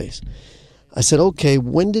database? I said, okay,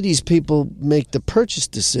 when did these people make the purchase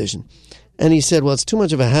decision? And he said, well, it's too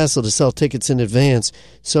much of a hassle to sell tickets in advance,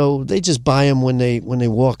 so they just buy them when they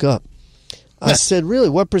walk up. I said, really,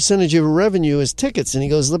 what percentage of your revenue is tickets? And he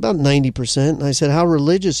goes, about 90%. And I said, how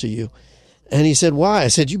religious are you? And he said, why? I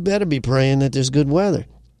said, you better be praying that there's good weather.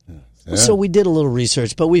 Yeah. So we did a little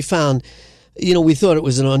research, but we found, we thought it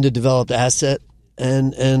was an underdeveloped asset,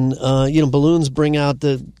 and balloons bring out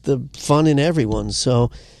the fun in everyone.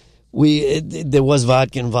 So there was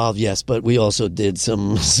vodka involved, yes, but we also did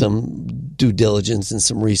some due diligence and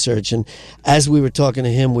some research. And as we were talking to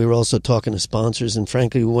him, we were also talking to sponsors. And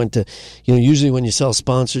frankly, we went to, usually when you sell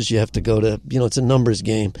sponsors, you have to go to, it's a numbers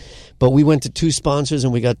game. But we went to 2 sponsors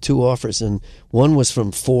and we got 2 offers. And one was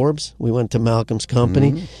from Forbes. We went to Malcolm's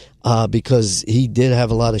company because he did have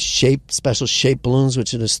a lot of special shape balloons,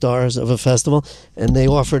 which are the stars of a festival. And they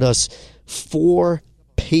offered us 4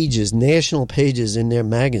 pages, national pages in their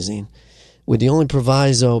magazine, with the only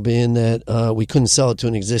proviso being that we couldn't sell it to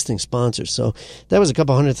an existing sponsor. So that was a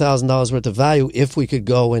couple $100,000 worth of value if we could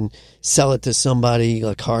go and sell it to somebody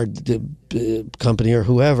like Card Company or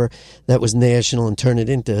whoever that was national and turn it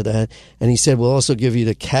into that. And he said, we'll also give you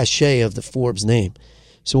the cachet of the Forbes name.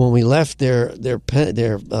 So when we left their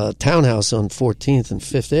townhouse on 14th and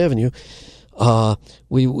 5th Avenue,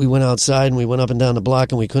 we went outside and we went up and down the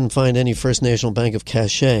block and we couldn't find any First National Bank of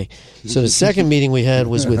cachet. So the second meeting we had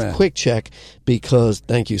was with Quick Check because,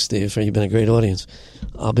 thank you, Steve, you've been a great audience.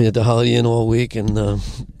 I'll be at the Holiday Inn all week, and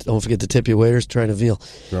don't forget to tip your waiters. Try to veal.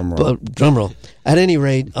 Drum roll. At any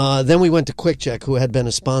rate, then we went to Quick Check, who had been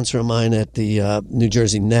a sponsor of mine at the New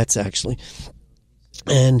Jersey Nets, actually.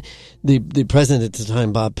 And the president at the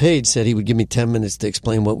time, Bob Page, said he would give me 10 minutes to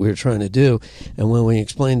explain what we were trying to do. And when we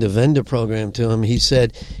explained the vendor program to him, he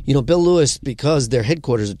said, Bill Lewis, because their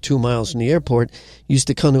headquarters are 2 miles from the airport, used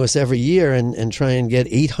to come to us every year and try and get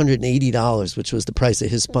 $880, which was the price of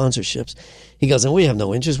his sponsorships. He goes, and we have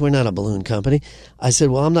no interest. We're not a balloon company. I said,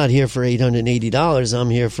 well, I'm not here for $880. I'm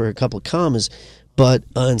here for a couple of commas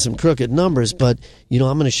and some crooked numbers. But, I'm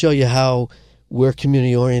going to show you how we're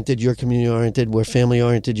community-oriented, you're community-oriented, we're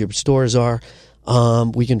family-oriented, your stores are.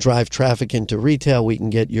 We can drive traffic into retail. We can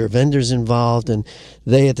get your vendors involved. And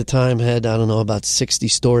they, at the time, had, about 60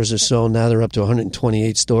 stores or so. Now they're up to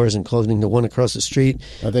 128 stores, including the one across the street.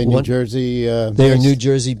 Are they New Jersey based? They are New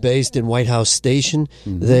Jersey-based in White House Station.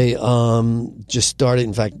 Mm-hmm. They just started,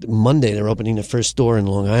 in fact, Monday, they're opening the first store in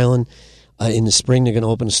Long Island. In the spring, they're going to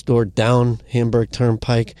open a store down Hamburg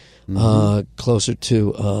Turnpike, closer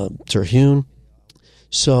to Terhune.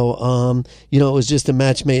 So, it was just a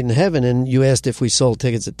match made in heaven. And you asked if we sold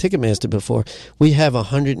tickets at Ticketmaster before. We have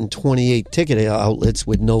 128 ticket outlets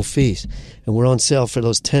with no fees. And we're on sale for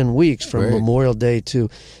those 10 weeks from Memorial Day to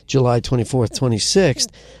July 24th,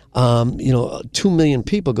 26th. 2 million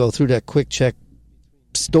people go through that Quick Check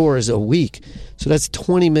stores a week. So that's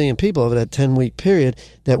 20 million people over that 10-week period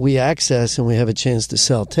that we access and we have a chance to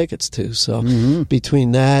sell tickets to. So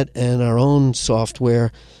between that and our own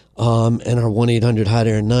software, and our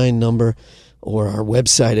 1-800-HOT-AIR-9 number, or our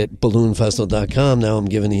website at balloonfestival.com. Now I'm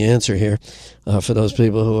giving the answer here for those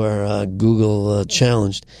people who are Google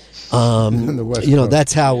challenged.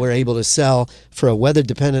 That's how we're able to sell for a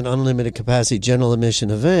weather-dependent, unlimited capacity general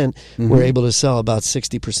admission event. We're able to sell about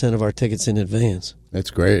 60% of our tickets in advance.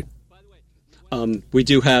 That's great. We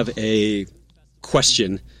do have a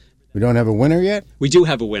question. We don't have a winner yet? We do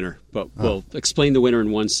have a winner, but we'll explain the winner in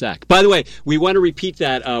one sec. By the way, we want to repeat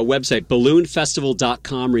that website,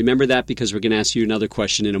 balloonfestival.com. Remember that because we're going to ask you another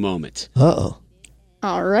question in a moment. Uh-oh.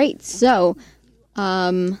 All right, so...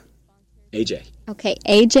 AJ. Okay,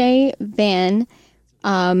 AJ Van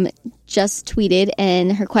just tweeted,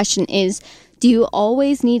 and her question is, do you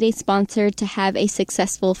always need a sponsor to have a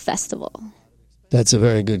successful festival? That's a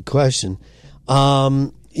very good question.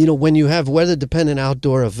 When you have weather-dependent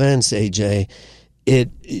outdoor events, AJ,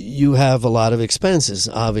 you have a lot of expenses,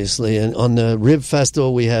 obviously. And on the Rib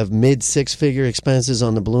Festival, we have mid-six-figure expenses.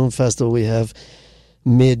 On the Balloon Festival, we have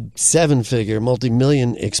mid-seven-figure,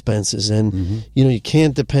 multi-million expenses. And, you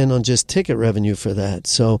can't depend on just ticket revenue for that.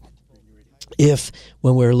 So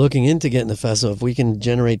when we're looking into getting the festival, if we can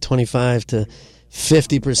generate 25 to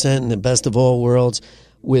 50% in the best of all worlds,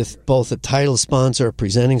 with both a title sponsor, a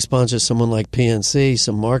presenting sponsor, someone like PNC,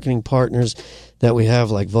 some marketing partners that we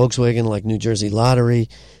have like Volkswagen, like New Jersey Lottery,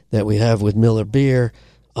 that we have with Miller Beer,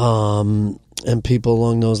 and people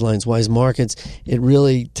along those lines, Wise Markets, it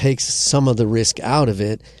really takes some of the risk out of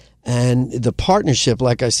it. And the partnership,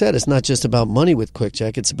 like I said, it's not just about money with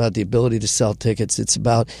QuickCheck. It's about the ability to sell tickets. It's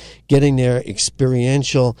about getting their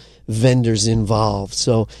experiential vendors involved.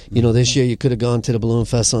 So, this year you could have gone to the Balloon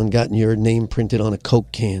Festival and gotten your name printed on a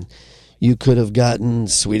Coke can. You could have gotten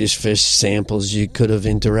Swedish Fish samples. You could have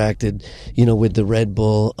interacted, with the Red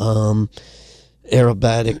Bull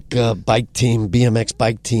aerobatic bike team, BMX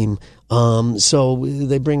bike team. So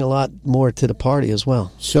they bring a lot more to the party as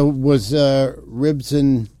well. So was Ribs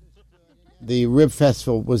and the Rib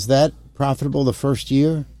Festival, was that profitable the first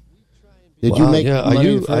year? Did you make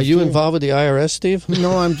money the first Are you year? involved with the IRS, Steve?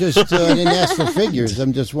 No, I'm just, I didn't ask for figures.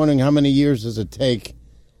 I'm just wondering how many years does it take?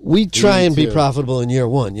 We try and be profitable in year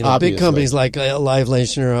one. Obviously. Big companies like Live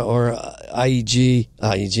Nation or AEG,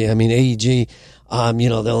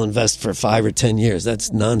 they'll invest for 5 or 10 years.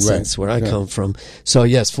 That's nonsense where I come from. So,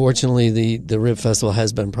 yes, fortunately, the Rib Festival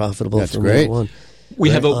has been profitable from year one. We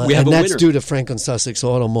have a and that's winner. due to Franklin Sussex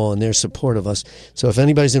Auto Mall and their support of us. So if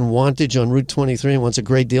anybody's in Wantage on Route 23 and wants a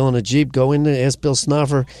great deal on a Jeep, go in there, ask Bill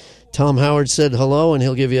Snoffer. Tom Howard said hello, and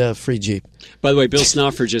he'll give you a free Jeep. By the way, Bill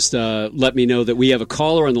Snoffer just let me know that we have a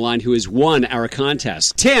caller on the line who has won our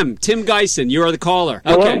contest. Tim Geisen, you are the caller.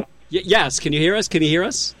 Hello? Okay. Yes, can you hear us? I'm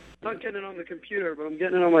not getting it on the computer, but I'm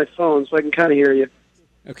getting it on my phone, so I can kind of hear you.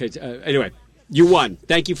 Okay, anyway, you won.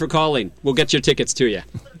 Thank you for calling. We'll get your tickets to you.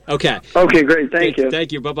 Okay. Okay, great. Thank you.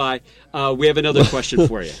 Thank you. Bye-bye. We have another question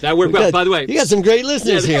for you. That worked well. By the way, you got some great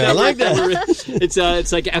listeners here. I like that.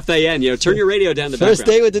 It's like FAN. Turn your radio down the First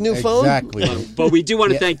background. day with the new phone? Exactly. But we do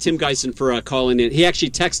want to thank Tim Geisen for calling in. He actually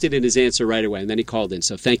texted in his answer right away, and then he called in.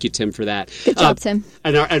 So thank you, Tim, for that. Good job, Tim.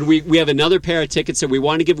 And we have another pair of tickets that we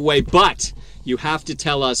want to give away, but you have to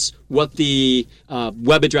tell us what the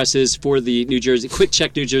web address is for the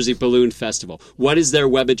QuickCheck New Jersey Balloon Festival. What is their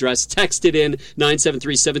web address? Text it in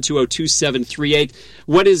 973-720-2738.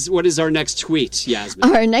 What is our next tweet,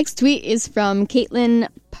 Yasmin? Our next tweet is from Caitlin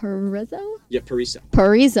Parizo. Yeah, Parizo.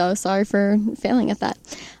 Parizo. Sorry for failing at that.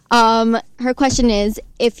 Her question is,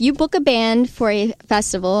 if you book a band for a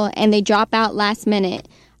festival and they drop out last minute,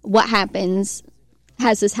 what happens?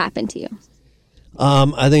 Has this happened to you?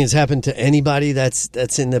 I think it's happened to anybody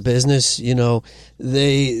that's in the business.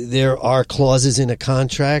 There are clauses in a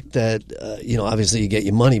contract that obviously you get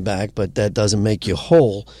your money back, but that doesn't make you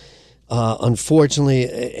whole.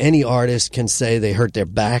 Unfortunately, any artist can say they hurt their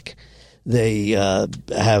back. They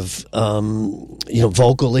have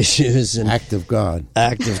vocal issues and Act of God.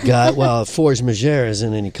 Well, force majeure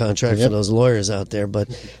isn't any contract for those lawyers out there, but.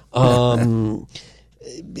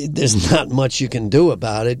 There's not much you can do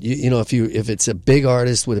about it. If it's a big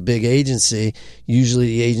artist with a big agency, usually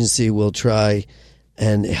the agency will try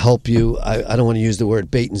and help you. I don't want to use the word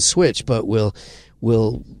bait and switch, but will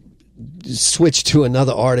switch to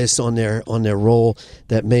another artist on their role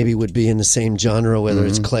that maybe would be in the same genre, whether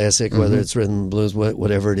it's classic, whether it's rhythm and blues,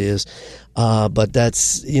 whatever it is. But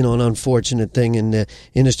that's an unfortunate thing in the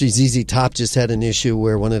industry. ZZ Top just had an issue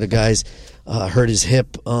where one of the guys hurt his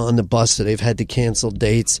hip on the bus, so they've had to cancel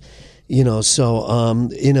dates. So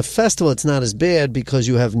in a festival, it's not as bad because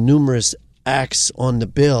you have numerous acts on the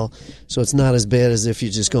bill, so it's not as bad as if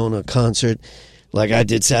you're just going to a concert. Like I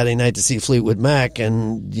did Saturday night to see Fleetwood Mac,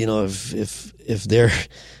 and if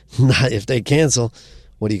they cancel,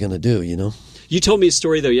 what are you going to do? You told me a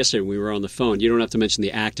story though yesterday when we were on the phone. You don't have to mention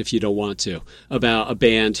the act if you don't want to, about a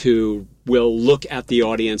band who will look at the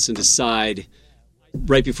audience and decide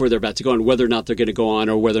right before they're about to go on whether or not they're going to go on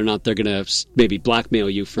or whether or not they're going to maybe blackmail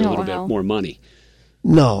you for a little bit more money.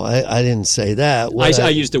 No, I didn't say that. I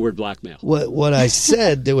used the word blackmail. What I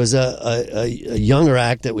said, there was a younger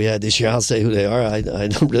act that we had this year. I'll say who they are. I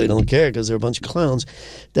really don't care because they're a bunch of clowns.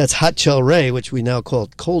 That's Hot Chel Ray, which we now call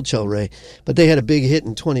Cold Chel Ray. But they had a big hit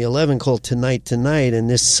in 2011 called Tonight Tonight, and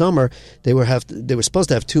this summer they were supposed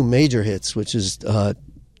to have two major hits, which is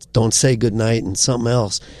Don't Say Goodnight and something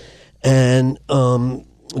else. And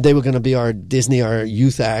they were going to be our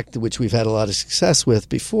youth act, which we've had a lot of success with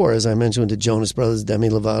before, as I mentioned, with the Jonas Brothers, Demi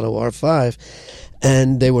Lovato, R5.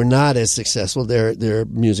 and they were not as successful. Their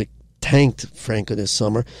music tanked, frankly, this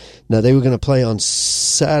summer. Now, they were going to play on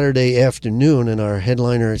Saturday afternoon, and our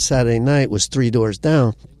headliner Saturday night was Three Doors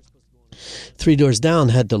Down. Three Doors Down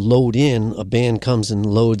had to load in. A band comes and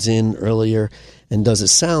loads in earlier and does a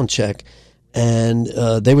sound check, and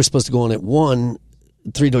they were supposed to go on at 1.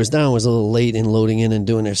 Three Doors Down was a little late in loading in and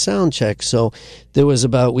doing their sound check, so there was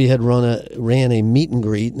we had ran a meet and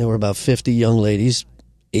greet, and there were about 50 young ladies,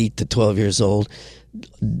 8 to 12 years old,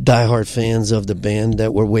 diehard fans of the band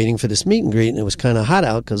that were waiting for this meet and greet, and it was kind of hot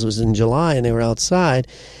out because it was in July, and they were outside.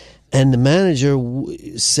 And the manager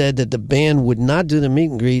said that the band would not do the meet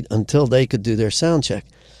and greet until they could do their sound check.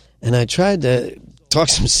 And I tried to talk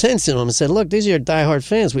some sense into them and said, look, these are your diehard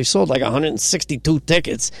fans. We sold like 162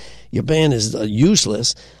 tickets. Your band is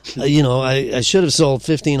useless. I should have sold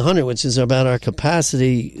 1,500, which is about our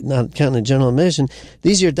capacity, not counting the general admission.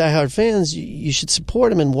 These are your diehard fans. You should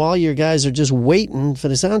support them. And while your guys are just waiting for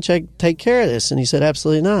the sound check, take care of this. And he said,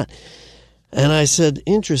 absolutely not. And I said,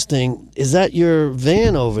 interesting, is that your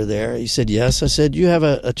van over there? He said, yes. I said, you have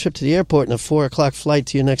a trip to the airport and a 4 o'clock flight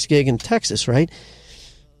to your next gig in Texas, right?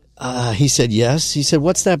 He said, yes. He said,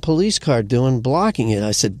 what's that police car doing blocking it?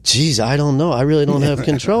 I said, geez, I don't know. I really don't have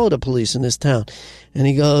control of the police in this town. And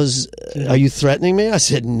he goes, are you threatening me? I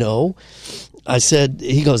said, no.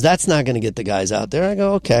 He goes, that's not going to get the guys out there. I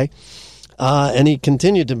go, okay. And he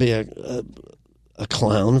continued to be a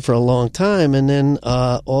clown for a long time, and then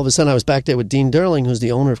all of a sudden I was back there with Dean Derling, who's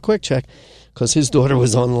the owner of Quick Check, because his daughter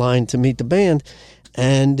was online to meet the band,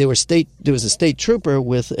 and there was a state trooper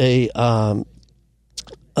with a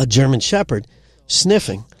German Shepherd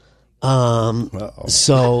sniffing.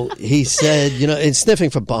 So he said, it's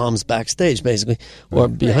sniffing for bombs backstage, basically, or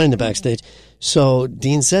behind the backstage. So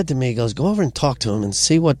Dean said to me, he goes, go over and talk to him and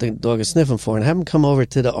see what the dog is sniffing for, and have him come over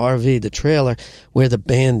to the RV, the trailer, where the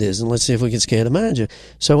band is, and let's see if we can scare the manager.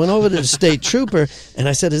 So I went over to the state trooper, and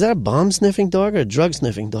I said, is that a bomb-sniffing dog or a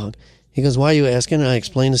drug-sniffing dog? He goes, why are you asking? And I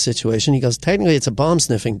explained the situation. He goes, technically it's a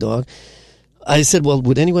bomb-sniffing dog. I said, well,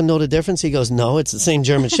 would anyone know the difference? He goes, no, it's the same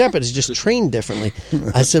German Shepherd. It's just trained differently.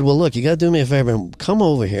 I said, well, look, you got to do me a favor and come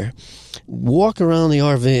over here, walk around the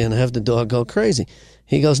RV and have the dog go crazy.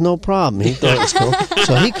 He goes, no problem. He thought it was cool.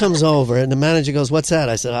 So he comes over, and the manager goes, what's that?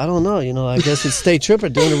 I said, I don't know. I guess it's state trooper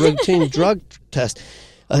doing a routine drug test,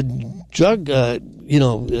 a drug,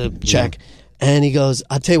 check. And he goes,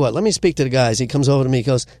 I'll tell you what, let me speak to the guys. He comes over to me. He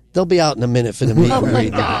goes, they'll be out in a minute for the meet and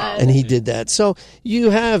greet. And he did that. So you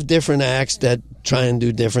have different acts that try and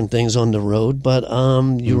do different things on the road, but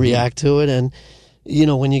you react to it. And,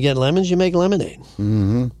 when you get lemons, you make lemonade.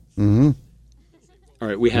 Mm-hmm. Mm-hmm. All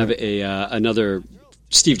right, we have another...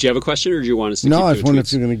 Steve, do you have a question, or do you want us to keep No, I was wondering tweets?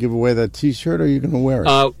 if you're going to give away that T-shirt, or you're going to wear it.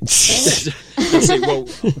 Let's see. Well,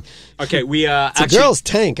 okay, we it's actually, a girl's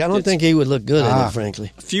tank. I don't think he would look good in it,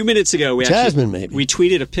 frankly. a few minutes ago, we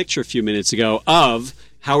tweeted a picture a few minutes ago of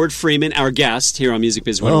Howard Freeman, our guest here on Music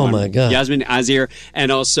Biz 101. Oh, my God. Yasmin Azir,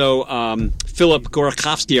 and also Philip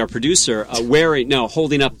Gorakovsky, our producer,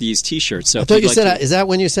 holding up these T-shirts. So I thought you said, is that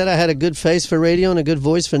when you said I had a good face for radio and a good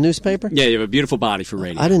voice for newspaper? Yeah, you have a beautiful body for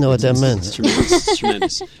radio. I didn't know what that meant. It's tremendous. It's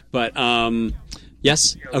tremendous. But,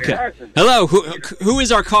 yes? Okay. Hello, who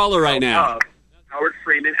is our caller right now? Howard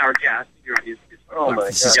Freeman, our guest. Oh,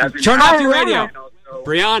 my God. Turn off your radio.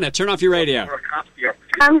 Brianna, turn off your radio.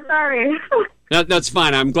 I'm sorry. That's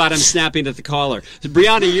fine. I'm glad I'm snapping at the caller.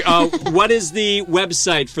 Brianna, what is the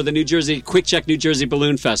website for the Quick Check New Jersey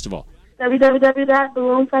Balloon Festival?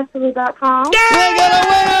 www.balloonfestival.com.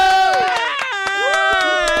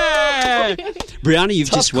 Brianna, you've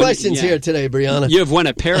Tough just won. questions here today, Brianna. You have won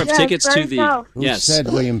a pair of tickets to the. So. Who said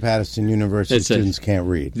William Patterson University students can't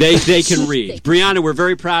read? They can read. Brianna, we're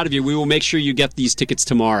very proud of you. We will make sure you get these tickets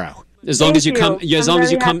tomorrow. As long as you come, yes,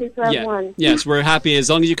 we're happy. As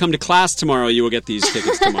long as you come to class tomorrow, you will get these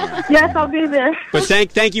tickets tomorrow. Yes, I'll be there. But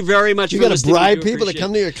thank you very much. You got to bribe people to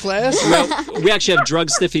come to your class? Well, we actually have drug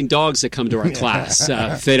sniffing dogs that come to our class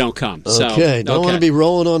if they don't come. Okay, don't want to be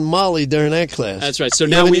rolling on Molly during that class. That's right. So you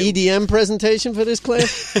now have an EDM presentation for this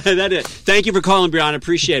class? That is. Thank you for calling, Brianna.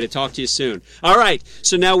 Appreciate it. Talk to you soon. All right.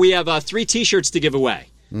 So now we have 3 T-shirts to give away.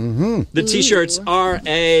 Mm-hmm. The T-shirts are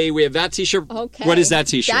we have that T-shirt. Okay. What is that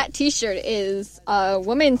T-shirt? That T-shirt is a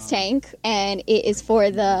women's tank, and it is for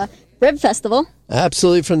the Rib Festival.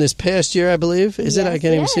 Absolutely, from this past year, I believe. Is it? I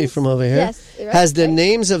can't even see from over here. Yes. Has the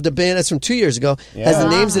names of the band, that's from 2 years ago, has the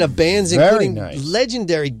names of the bands, including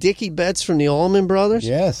legendary Dickie Betts from the Allman Brothers.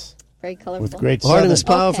 Yes. Very colorful. With great Artemis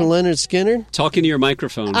Powell from Leonard Skinner. Talking to your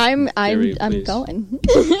microphone. I'm Gary, going.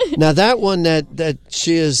 Now that one that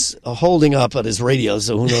she is holding up at his radio,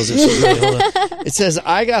 so who knows if she's really holding up. It says,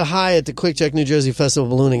 I got high at the Quick Check New Jersey Festival of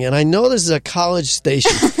Ballooning. And I know this is a college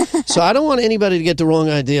station, so I don't want anybody to get the wrong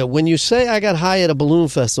idea. When you say I got high at a balloon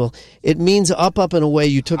festival, it means up and away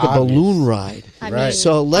you took a balloon ride. Right.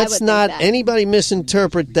 So let's not anybody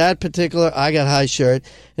misinterpret that particular I got high shirt.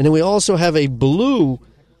 And then we also have a blue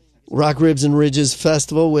Rock Ribs and Ridges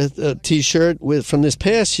Festival with a T-shirt from this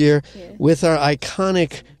past year with our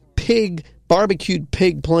iconic barbecued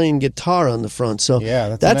pig playing guitar on the front. So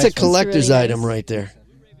that's a collector's item right there.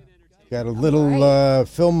 Got a little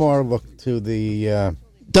Fillmore look to the...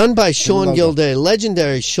 Done by Sean Gilday,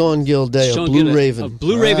 legendary Sean Gilday of Blue Raven. Of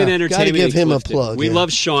Blue Raven Entertainment. Got to give him a plug. We love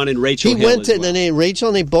Sean and Rachel. He went to Rachel,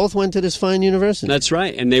 and they both went to this fine university. That's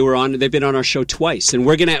right, and they've been on our show twice, and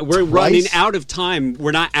we're running out of time.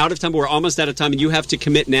 We're not out of time, but we're almost out of time, and you have to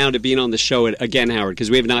commit now to being on the show again, Howard, because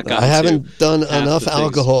we have not gotten. I haven't done enough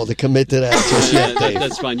alcohol to commit to that just yet, Dave.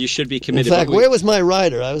 That's fine. You should be committed. In fact, where was my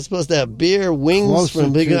rider? I was supposed to have beer, wings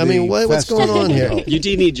from Big. I mean, what's going on here? You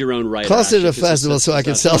do need your own rider. Closer to the festival, so I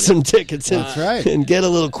can sell some tickets. That's right. And get a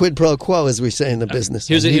little quid pro quo, as we say in the business.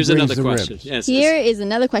 Here's another question. Yes, Here is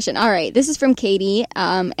another question. All right, this is from Katie,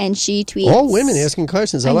 and she tweets... All women asking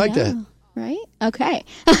questions. I like that. Right? Okay.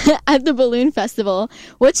 At the balloon festival,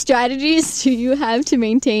 what strategies do you have to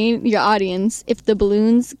maintain your audience if the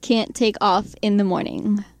balloons can't take off in the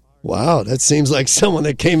morning? Wow, that seems like someone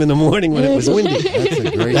that came in the morning when it was windy. That's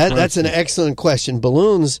a great That's an excellent question.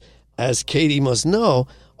 Balloons, as Katie must know,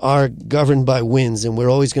 are governed by winds, and we're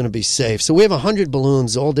always going to be safe. So we have 100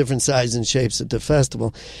 balloons, all different sizes and shapes at the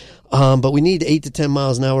festival. But we need 8 to 10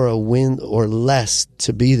 miles an hour of wind or less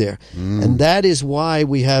to be there. And that is why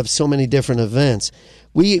we have so many different events.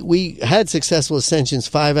 We had successful ascensions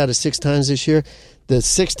 5 out of 6 times this year. The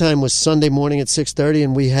 6th time was Sunday morning at 6:30,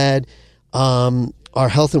 and we had our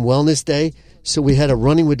Health and Wellness Day. So we had a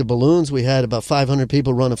running with the balloons. We had about 500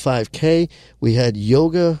 people run a 5K. We had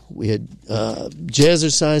yoga. We had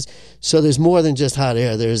jazzercise. So there's more than just hot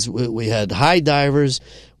air. We had high divers.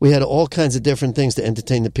 We had all kinds of different things to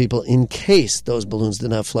entertain the people in case those balloons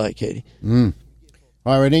did not fly, Katie.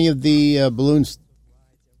 Are any of the balloons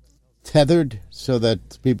tethered so that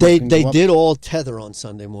people they can did all tether on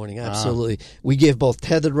Sunday morning, absolutely. We gave both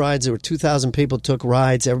tethered rides. There were 2,000 people took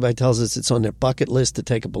rides. Everybody tells us it's on their bucket list to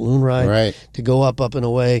take a balloon ride, to go up and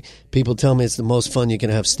away. People tell me it's the most fun you can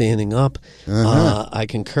have standing up. I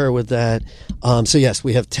concur with that. So yes,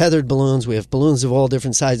 we have tethered balloons. We have balloons of all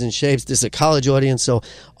different sizes and shapes. This is a college audience, so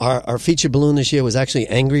our featured balloon this year was actually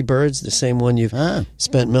Angry Birds, the same one you've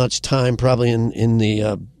spent much time probably in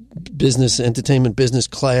the entertainment business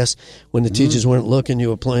class when the teachers weren't looking. You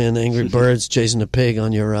were playing Angry Birds, chasing a pig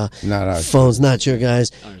on your phones. Not your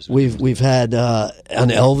guys. We've had an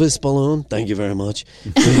Elvis balloon. Thank you very much.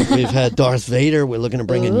 We've had Darth Vader. We're looking to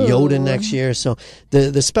bring in Yoda next year. So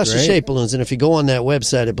the special shape balloons. And if you go on that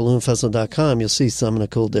website at balloonfestival.com, you'll see some of the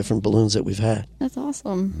cool different balloons that we've had. That's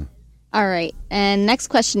awesome. All right, and next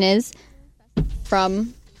question is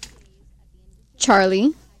from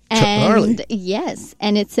Charlie. And yes,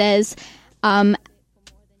 and it says,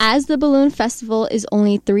 as the balloon festival is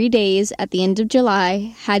only 3 days at the end of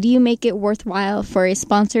July, how do you make it worthwhile for a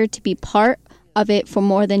sponsor to be part of it for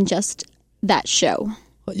more than just that show?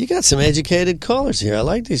 Well, you got some educated callers here. I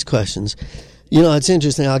like these questions. You know, it's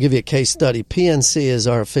interesting. I'll give you a case study. PNC is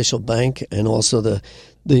our official bank and also the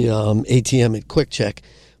ATM at Quick Check.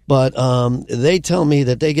 But they tell me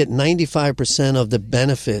that they get 95% of the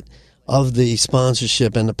benefit of the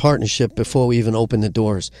sponsorship and the partnership before we even open the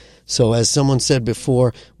doors. So as someone said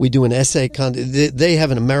before, we do an essay they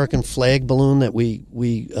have an American flag balloon that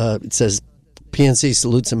it says PNC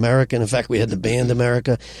salutes America. And in fact, we had the band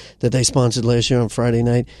America that they sponsored last year on Friday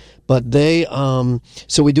night. But they,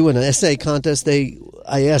 so we do an essay contest.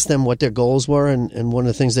 I asked them what their goals were, and one of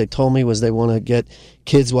the things they told me was they want to get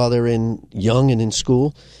kids while they're young and in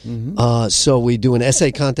school. So we do an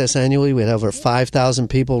essay contest annually. We have over 5,000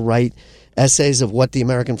 people write essays of what the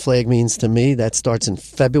American flag means to me. That starts in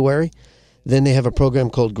February. Then they have a program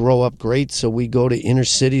called Grow Up Great. So we go to inner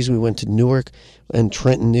cities. We went to Newark and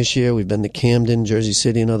Trenton this year. We've been to Camden, Jersey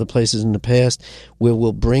City, and other places in the past, where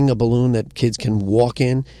we'll bring a balloon that kids can walk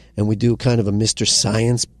in, and we do kind of a Mr.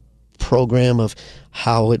 Science program of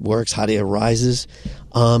how it works, how it arises,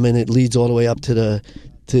 and it leads all the way up to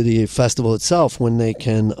to the festival itself when they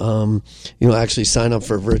can, actually sign up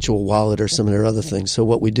for a virtual wallet or some of their other things. So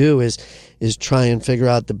what we do is try and figure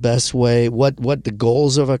out the best way, what the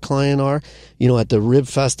goals of a client are. At the Rib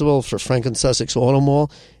Festival for Franklin Sussex Auto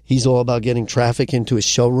Mall, he's all about getting traffic into his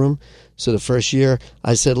showroom. So the first year,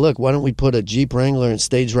 I said, look, why don't we put a Jeep Wrangler in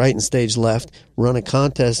stage right and stage left, run a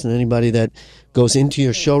contest, and anybody that goes into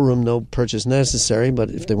your showroom, no purchase necessary,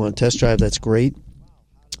 but if they want to test drive, that's great.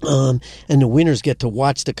 And the winners get to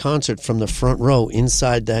watch the concert from the front row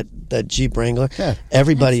inside that Jeep Wrangler. Yeah.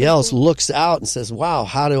 Everybody else looks out and says, wow,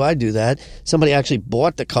 how do I do that? Somebody actually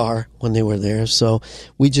bought the car when they were there. So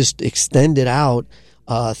we just extend it out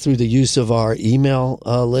through the use of our email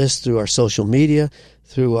list, through our social media,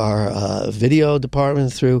 through our video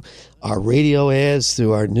department, through our radio ads,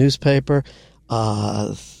 through our newspaper,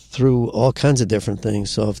 through all kinds of different things.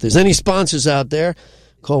 So if there's any sponsors out there,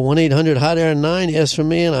 call 1-800-HOT-AIR-9, ask for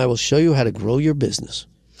me, and I will show you how to grow your business.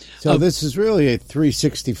 So this is really a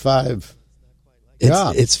 365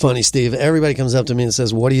 job. It's funny, Steve. Everybody comes up to me and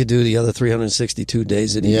says, what do you do the other 362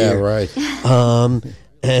 days of the year? Yeah, right.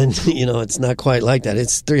 And, it's not quite like that.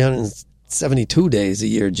 It's 372 days a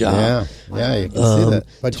year job. Yeah, you can see that.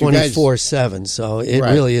 But 24/7, so it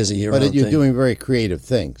really is a year-round thing. But you're thing. doing very creative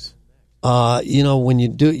things. When you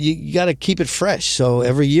do, you got to keep it fresh. So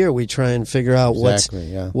every year we try and figure out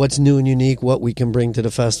what's new and unique, what we can bring to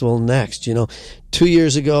the festival next. 2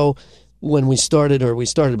 years ago when we started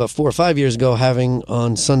about 4 or 5 years ago, having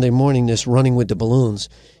on Sunday morning this running with the balloons.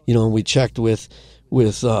 We checked with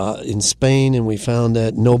in Spain, and we found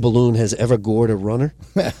that no balloon has ever gored a runner,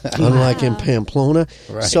 unlike in Pamplona.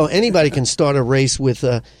 Right. So anybody can start a race with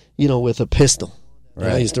a pistol.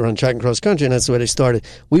 Right. I used to run track and cross country, and that's the way they started.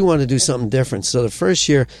 We wanted to do something different. So the first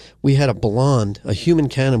year, we had a human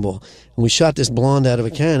cannonball, and we shot this blonde out of a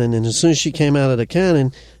cannon, and as soon as she came out of the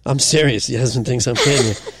cannon, I'm serious, your husband thinks I'm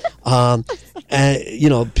kidding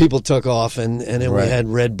you. People took off, and then we had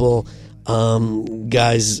Red Bull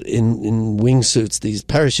guys in wingsuits. These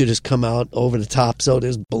parachutists come out over the top, so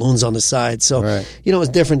there's balloons on the side. So, it's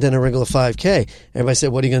different than a regular 5K. Everybody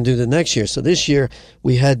said, what are you going to do the next year? So this year,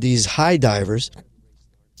 we had these high divers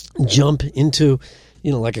jump into,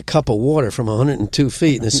 like a cup of water from 102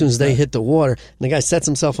 feet. And as soon as they hit the water, and the guy sets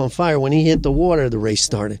himself on fire, when he hit the water, the race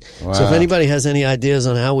started. Wow. So if anybody has any ideas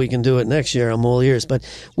on how we can do it next year, I'm all ears. But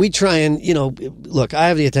we try and, look, I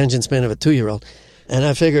have the attention span of a 2-year-old. And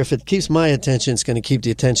I figure if it keeps my attention, it's going to keep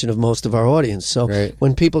the attention of most of our audience. So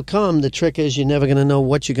when people come, the trick is you're never going to know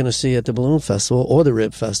what you're going to see at the Balloon Festival or the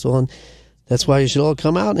Rib Festival. And that's why you should all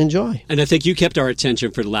come out and enjoy. And I think you kept our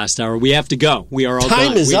attention for the last hour. We have to go. We are all Time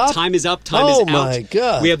done. is up? Time is up. Time is out. Oh, my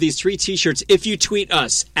God. We have these 3 T-shirts. If you tweet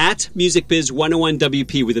us at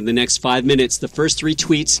MusicBiz101WP within the next 5 minutes, the first 3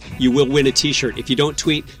 tweets, you will win a T-shirt. If you don't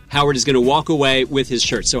tweet, Howard is going to walk away with his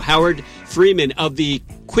shirt. So Howard Freeman of the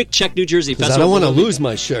Quick Check New Jersey Festival. I don't want to lose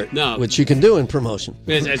my shirt, which you can do in promotion.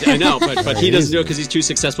 I know, but he doesn't do it because he's too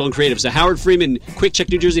successful and creative. So Howard Freeman, Quick Check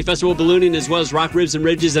New Jersey Festival ballooning, as well as Rock Ribs and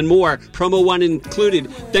Ridges and more. Promo 1 included.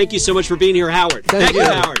 Thank you so much for being here, Howard. Thank you,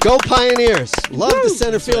 Howard. Go Pioneers. Love the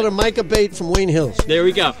center fielder, Micah Bate from Wayne Hills. There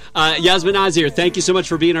we go. Yasmin Azir, thank you so much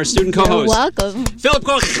for being our student co-host. You're welcome. Philip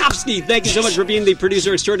Korchowski, thank you so much for being the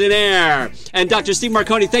producer extraordinaire. And Dr. Steve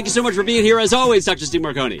Marconi, thank you so much for being here as always, Dr. Steve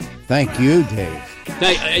Marconi. Thank you, Dave.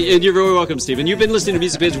 And you're very welcome, Steve. And you've been listening to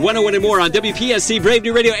Music Biz 101 and more on WPSC Brave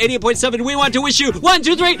New Radio 88.7. We want to wish you 1,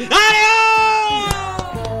 2, 3, adios!